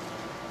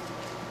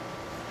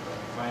 Let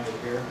me find it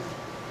here.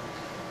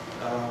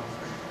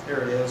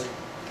 Here it is.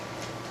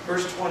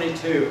 Verse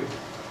 22.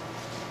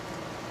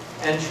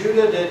 And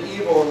Judah did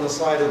evil in the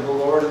sight of the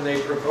Lord, and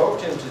they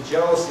provoked him to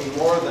jealousy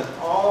more than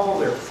all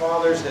their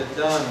fathers had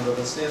done with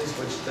the sins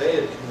which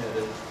they had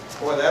committed.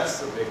 Boy, that's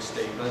the big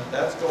statement.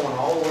 That's going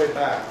all the way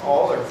back,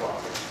 all their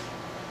fathers.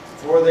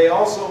 For they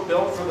also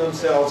built for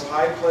themselves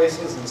high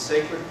places and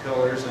sacred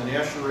pillars and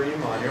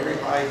Yeshurim on every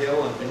high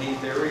hill and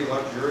beneath every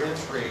luxuriant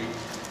tree.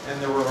 And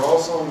there were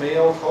also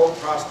male cult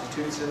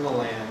prostitutes in the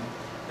land.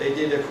 They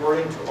did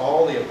according to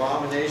all the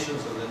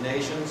abominations of the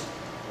nations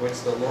which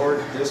the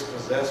Lord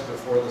dispossessed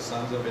before the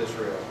sons of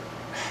Israel.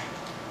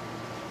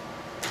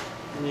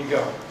 And you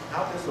go,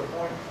 how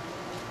disappointing.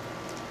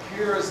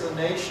 Here is the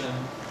nation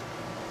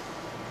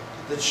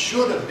that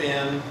should have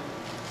been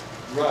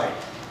right.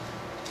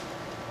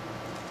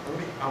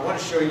 I want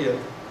to show you,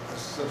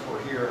 since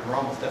we're here and we're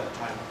almost out of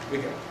time,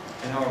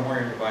 I know I'm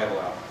wearing your Bible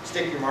out.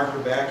 Stick your marker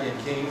back in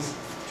Kings,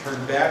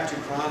 turn back to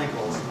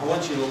Chronicles. I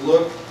want you to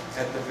look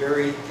at the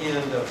very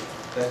end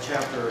of that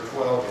chapter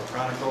 12 of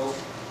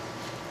Chronicles.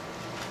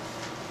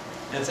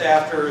 And it's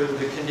after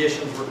the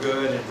conditions were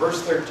good. In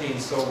verse 13,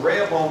 so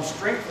Rehoboam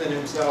strengthened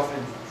himself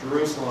in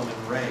Jerusalem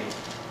and reigned.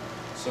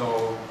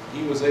 So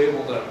he was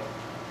able to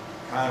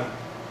kind of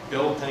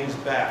build things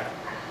back.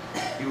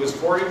 He was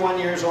 41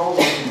 years old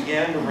when he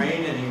began to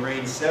reign, and he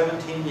reigned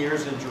 17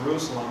 years in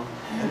Jerusalem.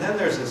 And then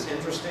there's this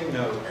interesting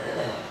note.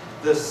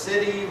 The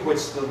city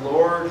which the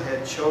Lord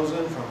had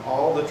chosen from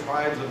all the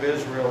tribes of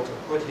Israel to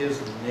put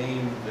his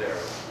name there.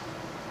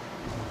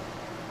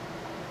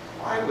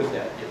 Why would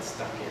that get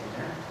stuck in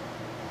there?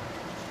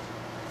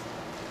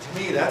 To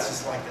me, that's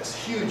just like this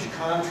huge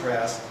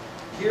contrast.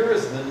 Here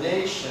is the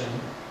nation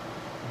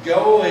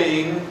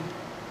going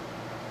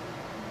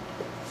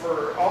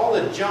for all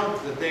the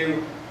junk that they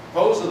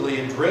supposedly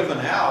had driven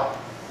out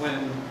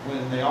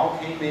when they all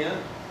came in.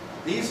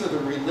 These are the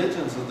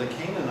religions of the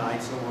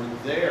Canaanites that were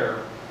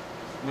there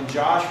when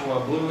Joshua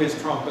blew his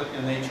trumpet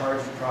and they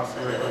charged across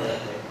the river that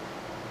day.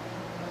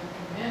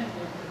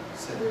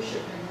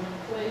 Worship in one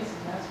place,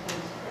 and that's what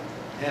it's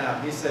from.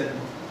 Yeah, he said,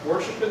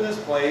 worship in this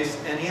place,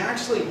 and he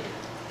actually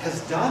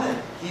has done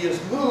it. He has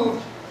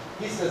moved.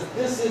 He says,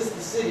 this is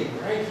the city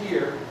right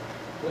here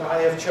that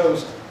I have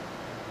chosen.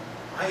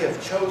 I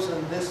have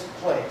chosen this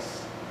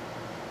place.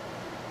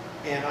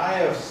 And I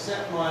have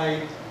set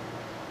my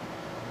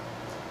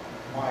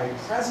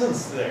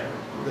presence there.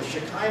 The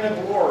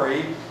Shekinah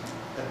glory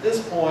at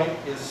this point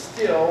is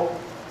still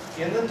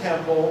in the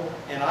temple,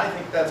 and I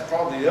think that's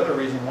probably the other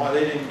reason why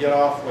they didn't get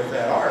off with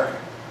that ark,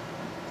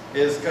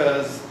 is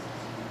because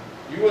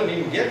you wouldn't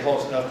even get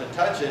close enough to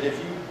touch it. If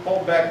you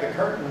pulled back the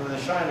curtain and the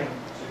Shekinah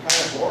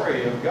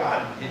glory of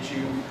God hit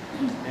you,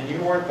 and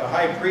you weren't the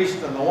high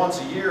priest and the once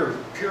a year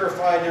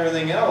purified and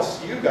everything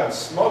else, you got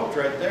smoked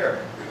right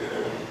there.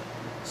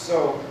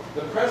 So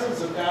the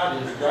presence of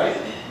God is right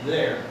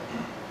there.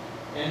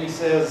 And he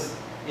says,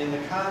 in the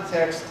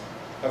context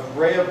of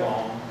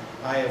Rehoboam,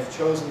 I have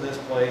chosen this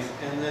place.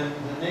 And then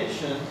the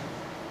nation,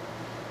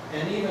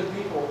 and even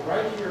people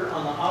right here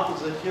on the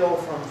opposite hill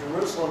from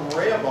Jerusalem,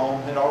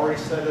 Rehoboam had already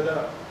set it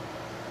up.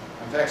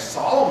 In fact,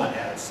 Solomon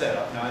had it set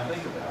up, now I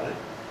think about it.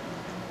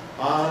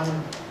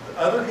 On the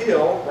other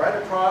hill, right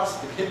across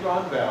the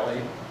Kidron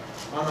Valley,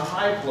 on the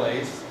high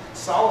place,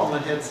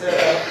 Solomon had set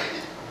up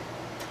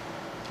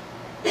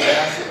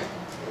Asherah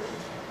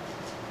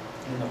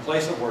in the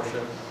place of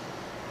worship,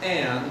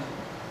 and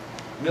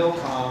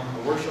Milcom,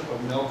 the worship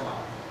of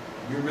Milcom.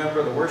 You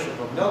remember the worship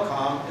of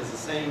Milcom is the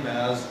same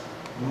as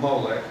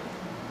Molech,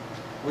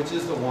 which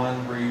is the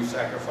one where you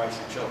sacrifice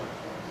your children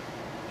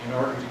in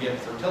order to get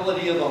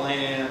fertility of the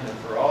land and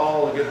for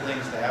all the good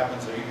things to happen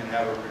so you can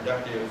have a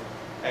productive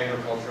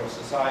agricultural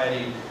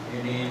society.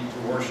 You need to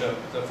worship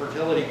the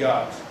fertility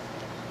gods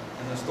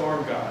and the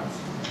storm gods.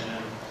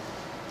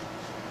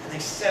 And they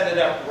set it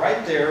up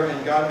right there,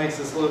 and God makes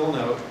this little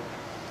note.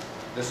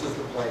 This is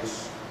the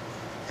place.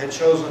 Had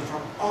chosen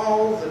from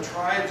all the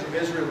tribes of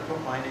Israel to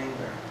put my name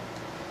there.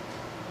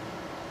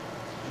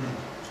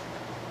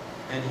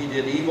 And he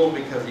did evil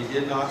because he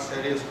did not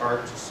set his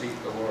heart to seek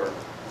the Lord.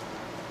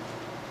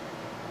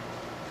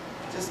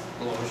 It just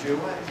blows you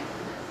away.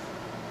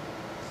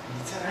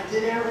 He said, I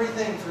did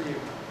everything for you.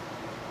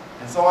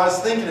 And so I was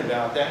thinking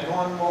about that,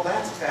 going, well,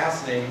 that's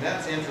fascinating,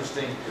 that's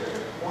interesting.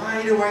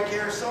 Why do I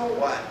care? So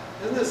what?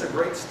 Isn't this a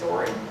great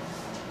story?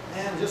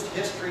 And just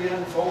history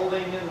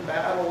unfolding and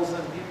battles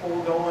and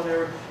people going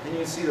there, and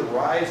you see the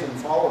rise and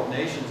fall of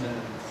nations in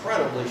an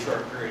incredibly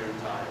short period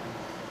of time.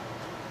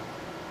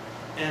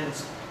 And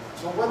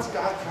so what's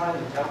God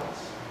trying to tell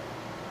us?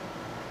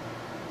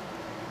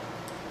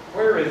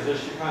 Where is the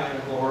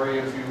Shekinah glory,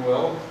 if you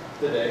will,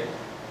 today?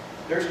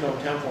 There's no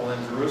temple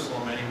in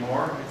Jerusalem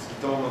anymore. It's the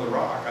Dome of the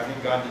Rock. I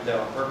think God did that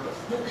on purpose.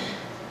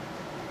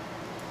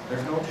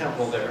 There's no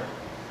temple there.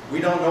 We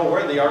don't know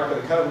where the Ark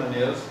of the Covenant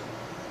is.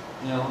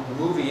 You know, the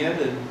movie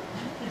ended.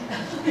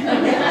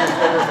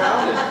 Never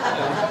found it.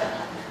 You know?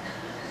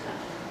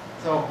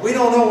 So we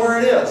don't know where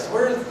it is.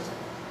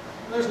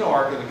 There's no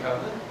Ark of the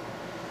Covenant.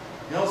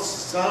 You know,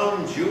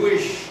 some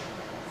Jewish,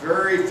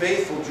 very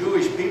faithful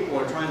Jewish people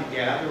are trying to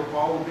gather up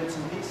all the bits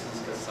and pieces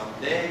because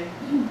someday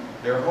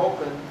they're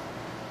hoping,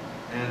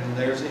 and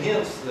there's a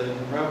hint that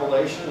in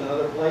Revelation and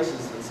other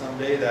places that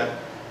someday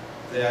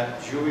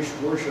that Jewish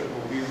worship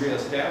will be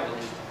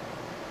reestablished.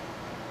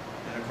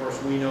 And of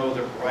course, we know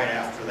that right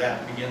after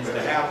that begins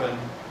to happen,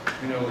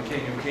 we know the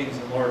King of Kings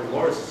and Lord of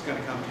Lords is going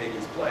to come take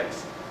his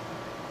place.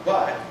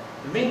 But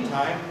in the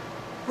meantime,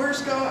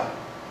 where's God?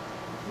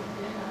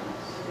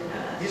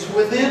 He's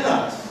within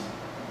us.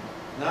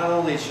 Not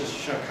only is just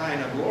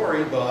Shekinah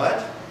glory,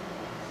 but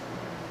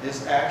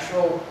this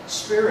actual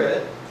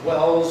Spirit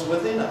dwells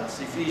within us.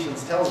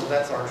 Ephesians tells us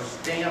that's our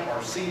stamp,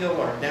 our seal,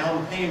 our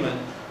down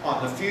payment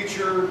on the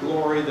future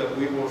glory that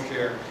we will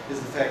share, is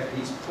the fact that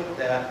He's put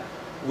that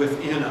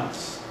within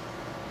us.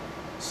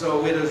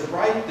 So it is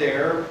right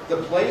there,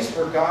 the place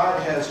where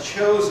God has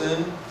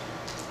chosen,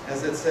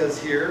 as it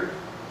says here,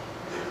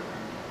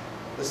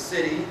 the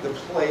city, the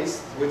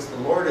place which the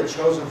Lord had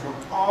chosen from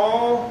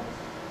all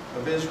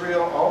of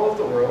Israel, all of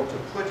the world, to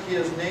put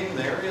His name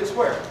there, is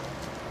where?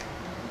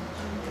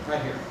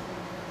 Right here.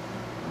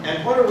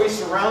 And what are we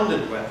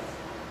surrounded with?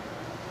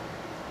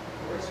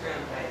 We're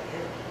surrounded by the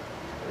enemy.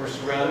 We're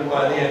surrounded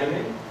by the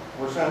enemy.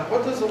 We're surrounded.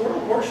 What does the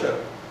world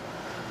worship?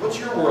 What's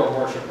your world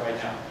worship right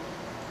now?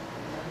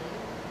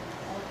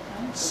 all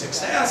kinds of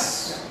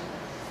Success,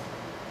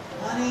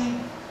 money,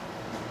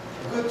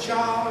 a good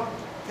job,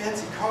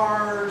 fancy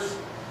cars,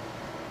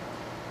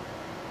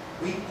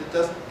 wheat that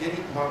doesn't get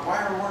eaten by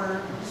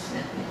fireworms,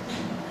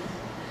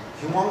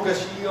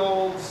 humongous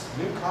yields,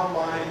 new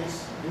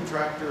combines, new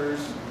tractors,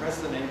 impress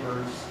the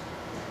neighbors.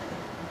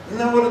 Isn't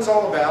that what it's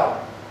all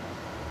about?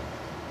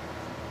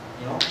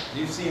 You know,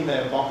 you've seen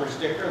that bumper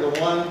sticker, the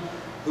one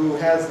who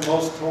has the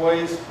most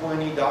toys when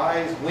he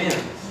dies wins,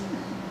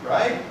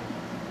 right?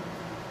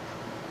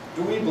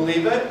 Do we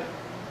believe it?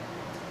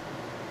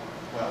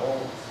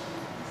 Well,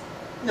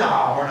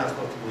 no, we're not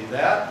supposed to believe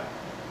that.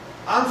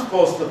 I'm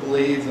supposed to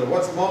believe that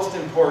what's most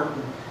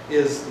important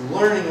is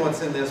learning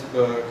what's in this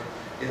book,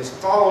 is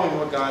following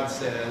what God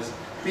says,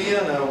 being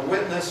a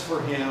witness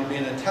for Him,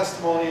 being a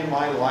testimony in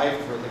my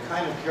life for the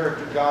kind of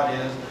character God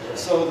is,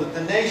 so that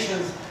the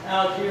nations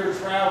out here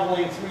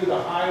traveling through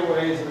the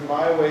highways and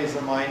byways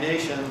of my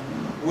nation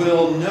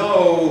will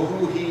know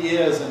who He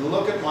is and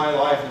look at my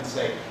life and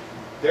say,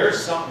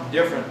 there's something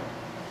different.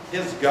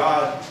 His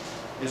God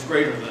is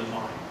greater than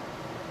mine.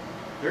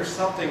 There's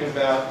something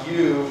about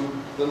you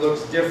that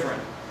looks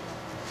different.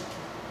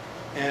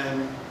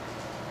 And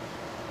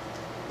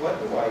what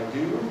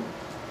do?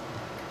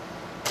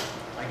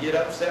 I get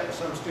upset with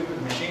some stupid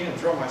machine and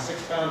throw my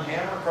 6-pound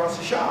hammer across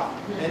the shop.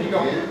 And you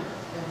go, you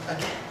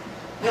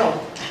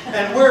know,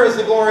 and where is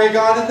the glory of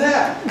God in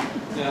that?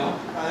 You know,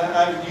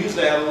 I use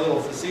that a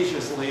little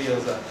facetiously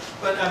as a,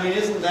 but I mean,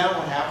 isn't that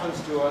what happens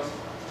to us?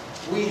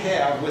 We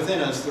have within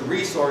us the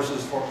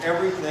resources for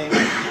everything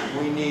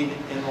we need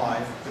in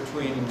life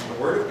between the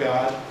Word of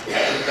God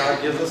that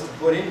God gives us to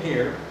put in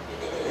here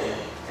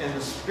and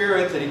the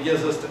Spirit that He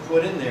gives us to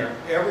put in there.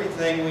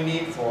 Everything we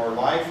need for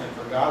life and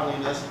for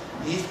godliness,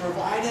 He's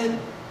provided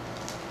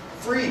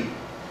free.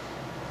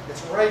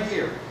 It's right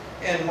here.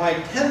 And my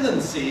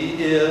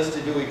tendency is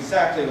to do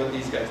exactly what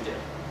these guys did.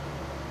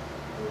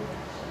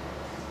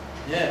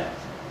 Yeah.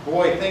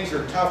 Boy, things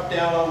are tough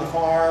down on the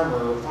farm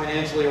or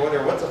financially or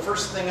whatever. What's the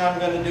first thing I'm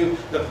going to do?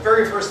 The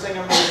very first thing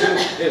I'm going to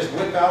do is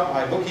whip out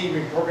my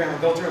bookkeeping program and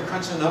go through and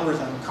crunch the numbers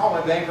and call my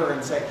banker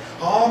and say,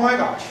 oh my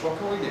gosh, what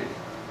can we do?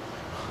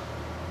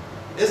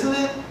 Isn't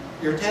it?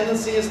 Your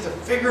tendency is to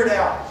figure it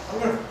out. I'm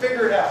going to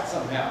figure it out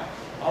somehow.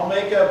 I'll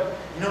make a,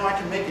 you know, I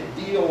can make a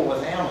deal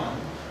with Ammon.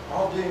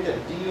 I'll make a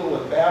deal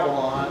with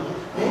Babylon.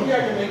 Maybe I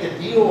can make a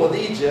deal with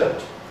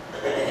Egypt.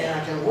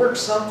 And I can work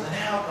something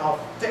out and I'll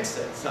fix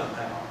it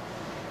somehow.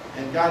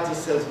 And God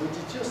just says, would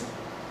you just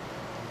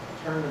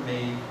turn to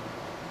me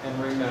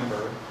and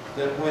remember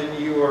that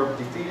when you are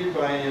defeated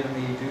by an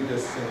enemy due to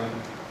sin,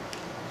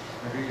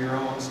 or due to your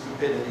own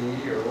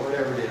stupidity, or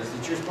whatever it is,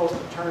 that you're supposed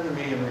to turn to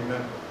me and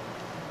remember.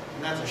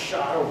 And that's a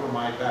shot over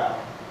my bow.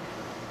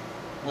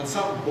 When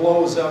something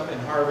blows up in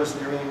harvest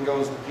and everything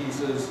goes to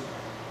pieces,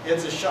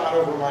 it's a shot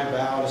over my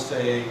bow to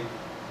say,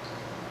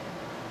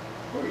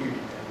 who are you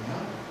depending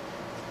on?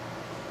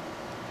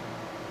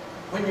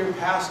 When your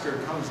pastor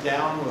comes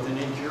down with an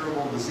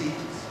incurable disease,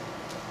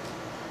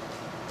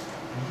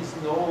 and he's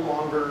no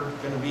longer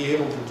going to be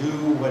able to do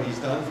what he's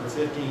done for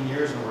 15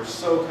 years, and we're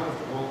so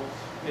comfortable,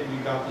 maybe you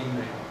got the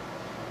email,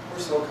 we're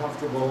so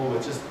comfortable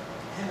with just,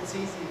 man, it's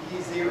easy,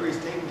 he's here, he's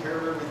taking care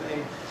of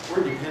everything,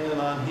 we're dependent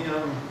on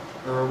him,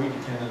 or are we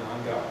dependent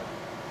on God?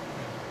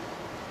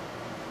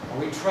 Are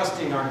we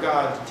trusting our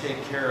God to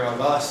take care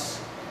of us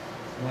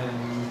when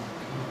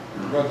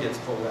the rug gets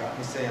pulled out?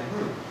 He's saying,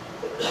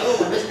 oh,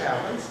 when this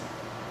happens,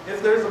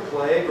 if there's a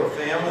plague or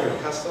famine or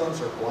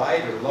pestilence or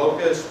blight or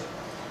locust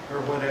or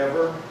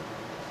whatever,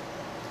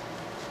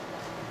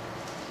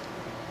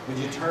 would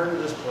you turn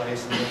to this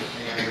place and look at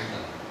me and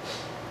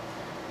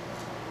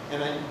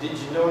remember? And did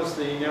you notice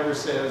that he never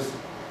says,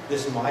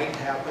 this might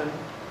happen?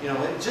 You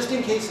know, just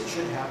in case it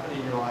should happen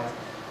in your life.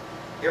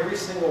 Every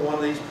single one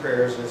of these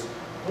prayers is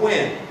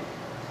when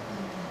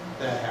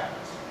that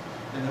happens.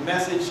 And the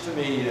message to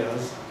me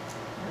is,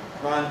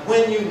 Ron,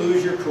 when you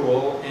lose your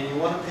cool and you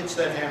want to pitch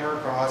that hammer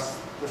across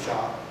the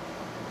shop,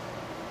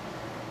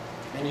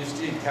 and you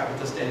see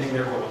Tabitha standing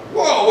there going,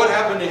 whoa, what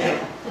happened to him?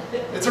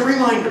 It's a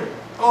reminder.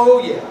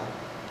 Oh yeah,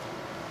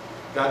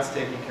 God's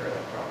taking care of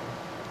that problem.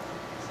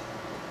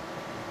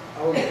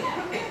 Oh yeah,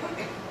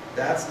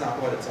 that's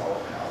not what it's all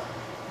about.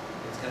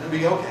 It's going to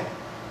be okay.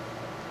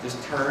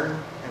 Just turn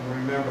and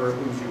remember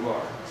whose you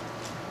are.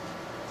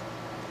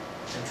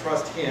 And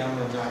trust Him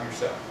and not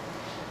yourself.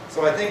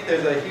 So I think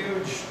there's a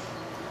huge,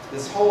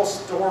 this whole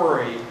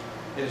story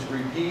is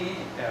repeat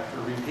after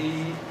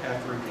repeat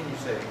after repeat. You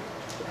say,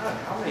 God,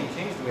 how many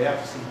kings do we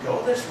have to see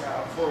go this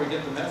route before we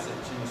get the message?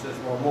 And He says,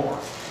 well, more.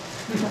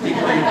 Keep reading.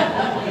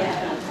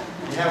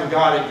 You haven't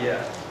got it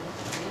yet.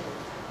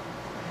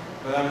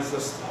 But it's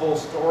this whole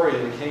story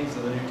of the kings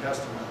of the New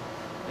Testament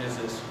is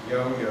this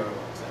yo-yo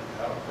thing,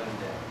 up and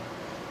down.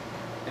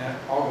 And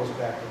it all goes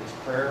back to this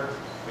prayer,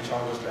 which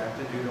all goes back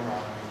to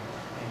Deuteronomy.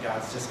 And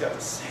God's just got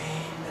the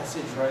same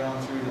message right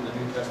on through to the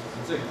New Testament.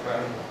 It's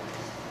incredible.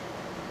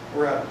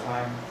 We're out of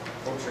time.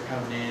 Folks are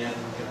coming in,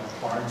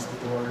 barns the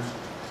doors.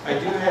 I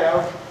do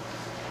have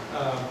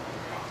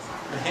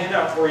a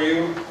handout for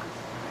you.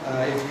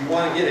 If you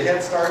want to get a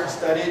head start and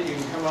study it, you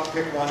can come up,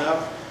 pick one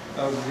up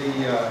of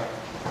the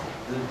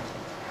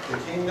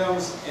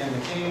kingdoms and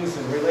the kings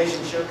and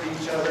relationship to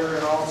each other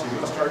and all. So you're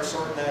going to start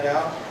sorting that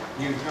out.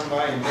 You can come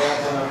by and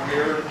grab one up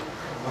here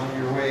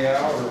on your way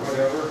out or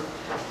whatever.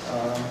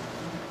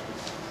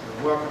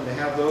 You're welcome to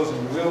have those,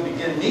 and we'll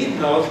begin needing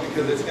those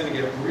because it's going to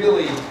get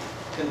really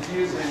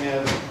confusing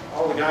as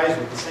all the guys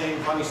with the same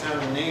funny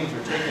sounding names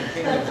are taking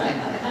kingdoms.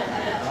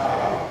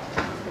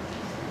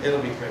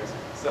 It'll be crazy.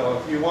 So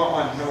if you want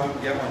one, come up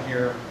and get one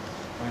here.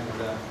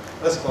 And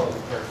let's close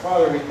in prayer.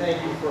 Father, we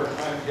thank you for our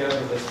time together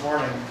this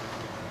morning.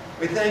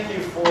 We thank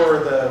you for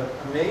the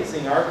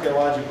amazing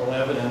archaeological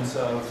evidence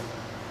of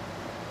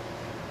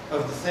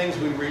the things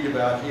we read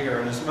about here.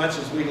 And as much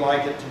as we'd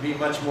like it to be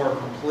much more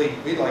complete,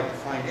 we'd like to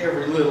find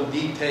every little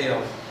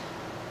detail.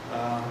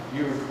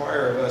 You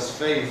require of us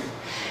faith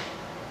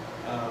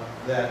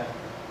that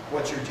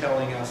what you're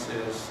telling us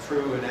is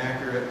true and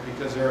accurate,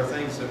 because there are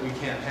things that we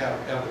can't have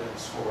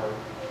evidence for.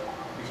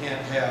 We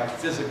can't have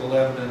physical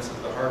evidence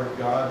of the heart of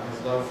God and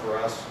His love for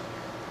us.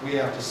 We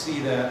have to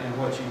see that in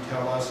what you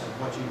tell us and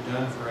what you've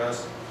done for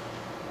us.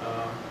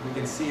 We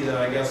can see that,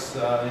 I guess,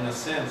 in a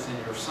sense, in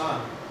your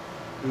Son,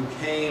 who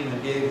came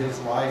and gave His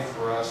life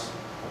for us,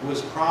 who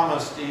was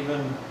promised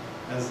even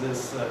as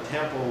this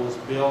temple was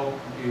built.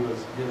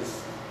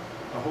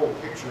 A whole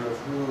picture of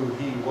who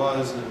He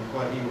was and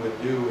what He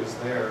would do is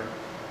there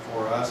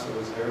for us. It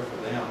was there for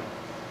them.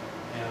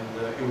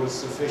 And it was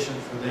sufficient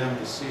for them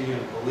to see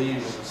and believe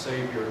in the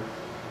Savior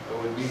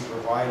that would be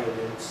provided.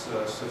 It's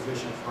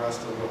sufficient for us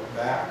to look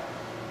back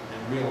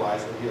and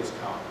realize that He has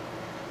come.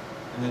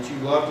 And that you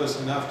loved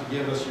us enough to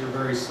give us your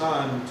very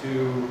Son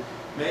to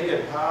make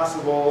it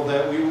possible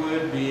that we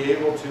would be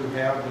able to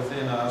have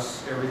within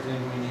us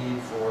everything we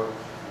need for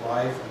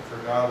life and for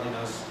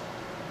godliness.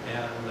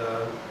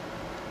 And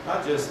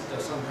not just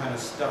some kind of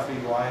stuffy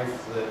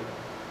life that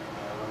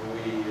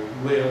we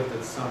live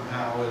that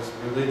somehow is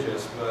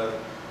religious, but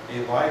a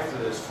life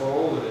that is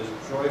full, that is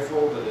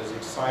joyful, that is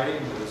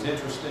exciting, that is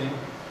interesting,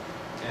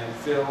 and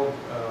filled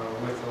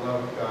with the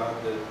love of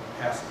God that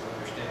passes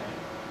understanding.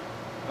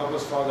 Help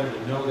us, Father,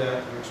 to know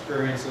that, to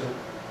experience it,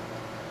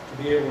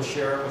 to be able to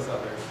share it with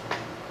others.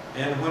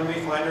 And when we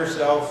find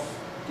ourselves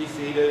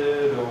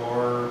defeated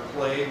or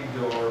plagued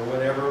or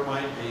whatever it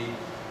might be,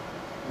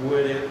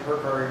 would it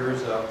perk our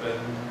ears up and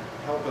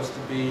help us to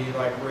be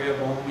like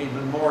Rehoboam,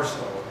 even more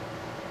so,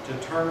 to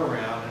turn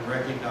around and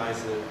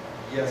recognize that,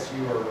 yes,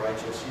 you are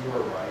righteous, you are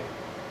right,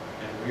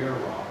 and we are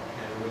wrong.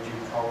 And would you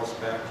call us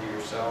back to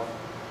yourself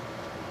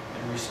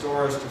and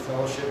restore us to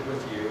fellowship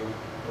with you,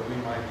 that we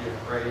might give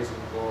praise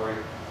and glory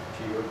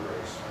to your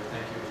grace. I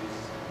thank you,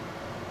 Jesus.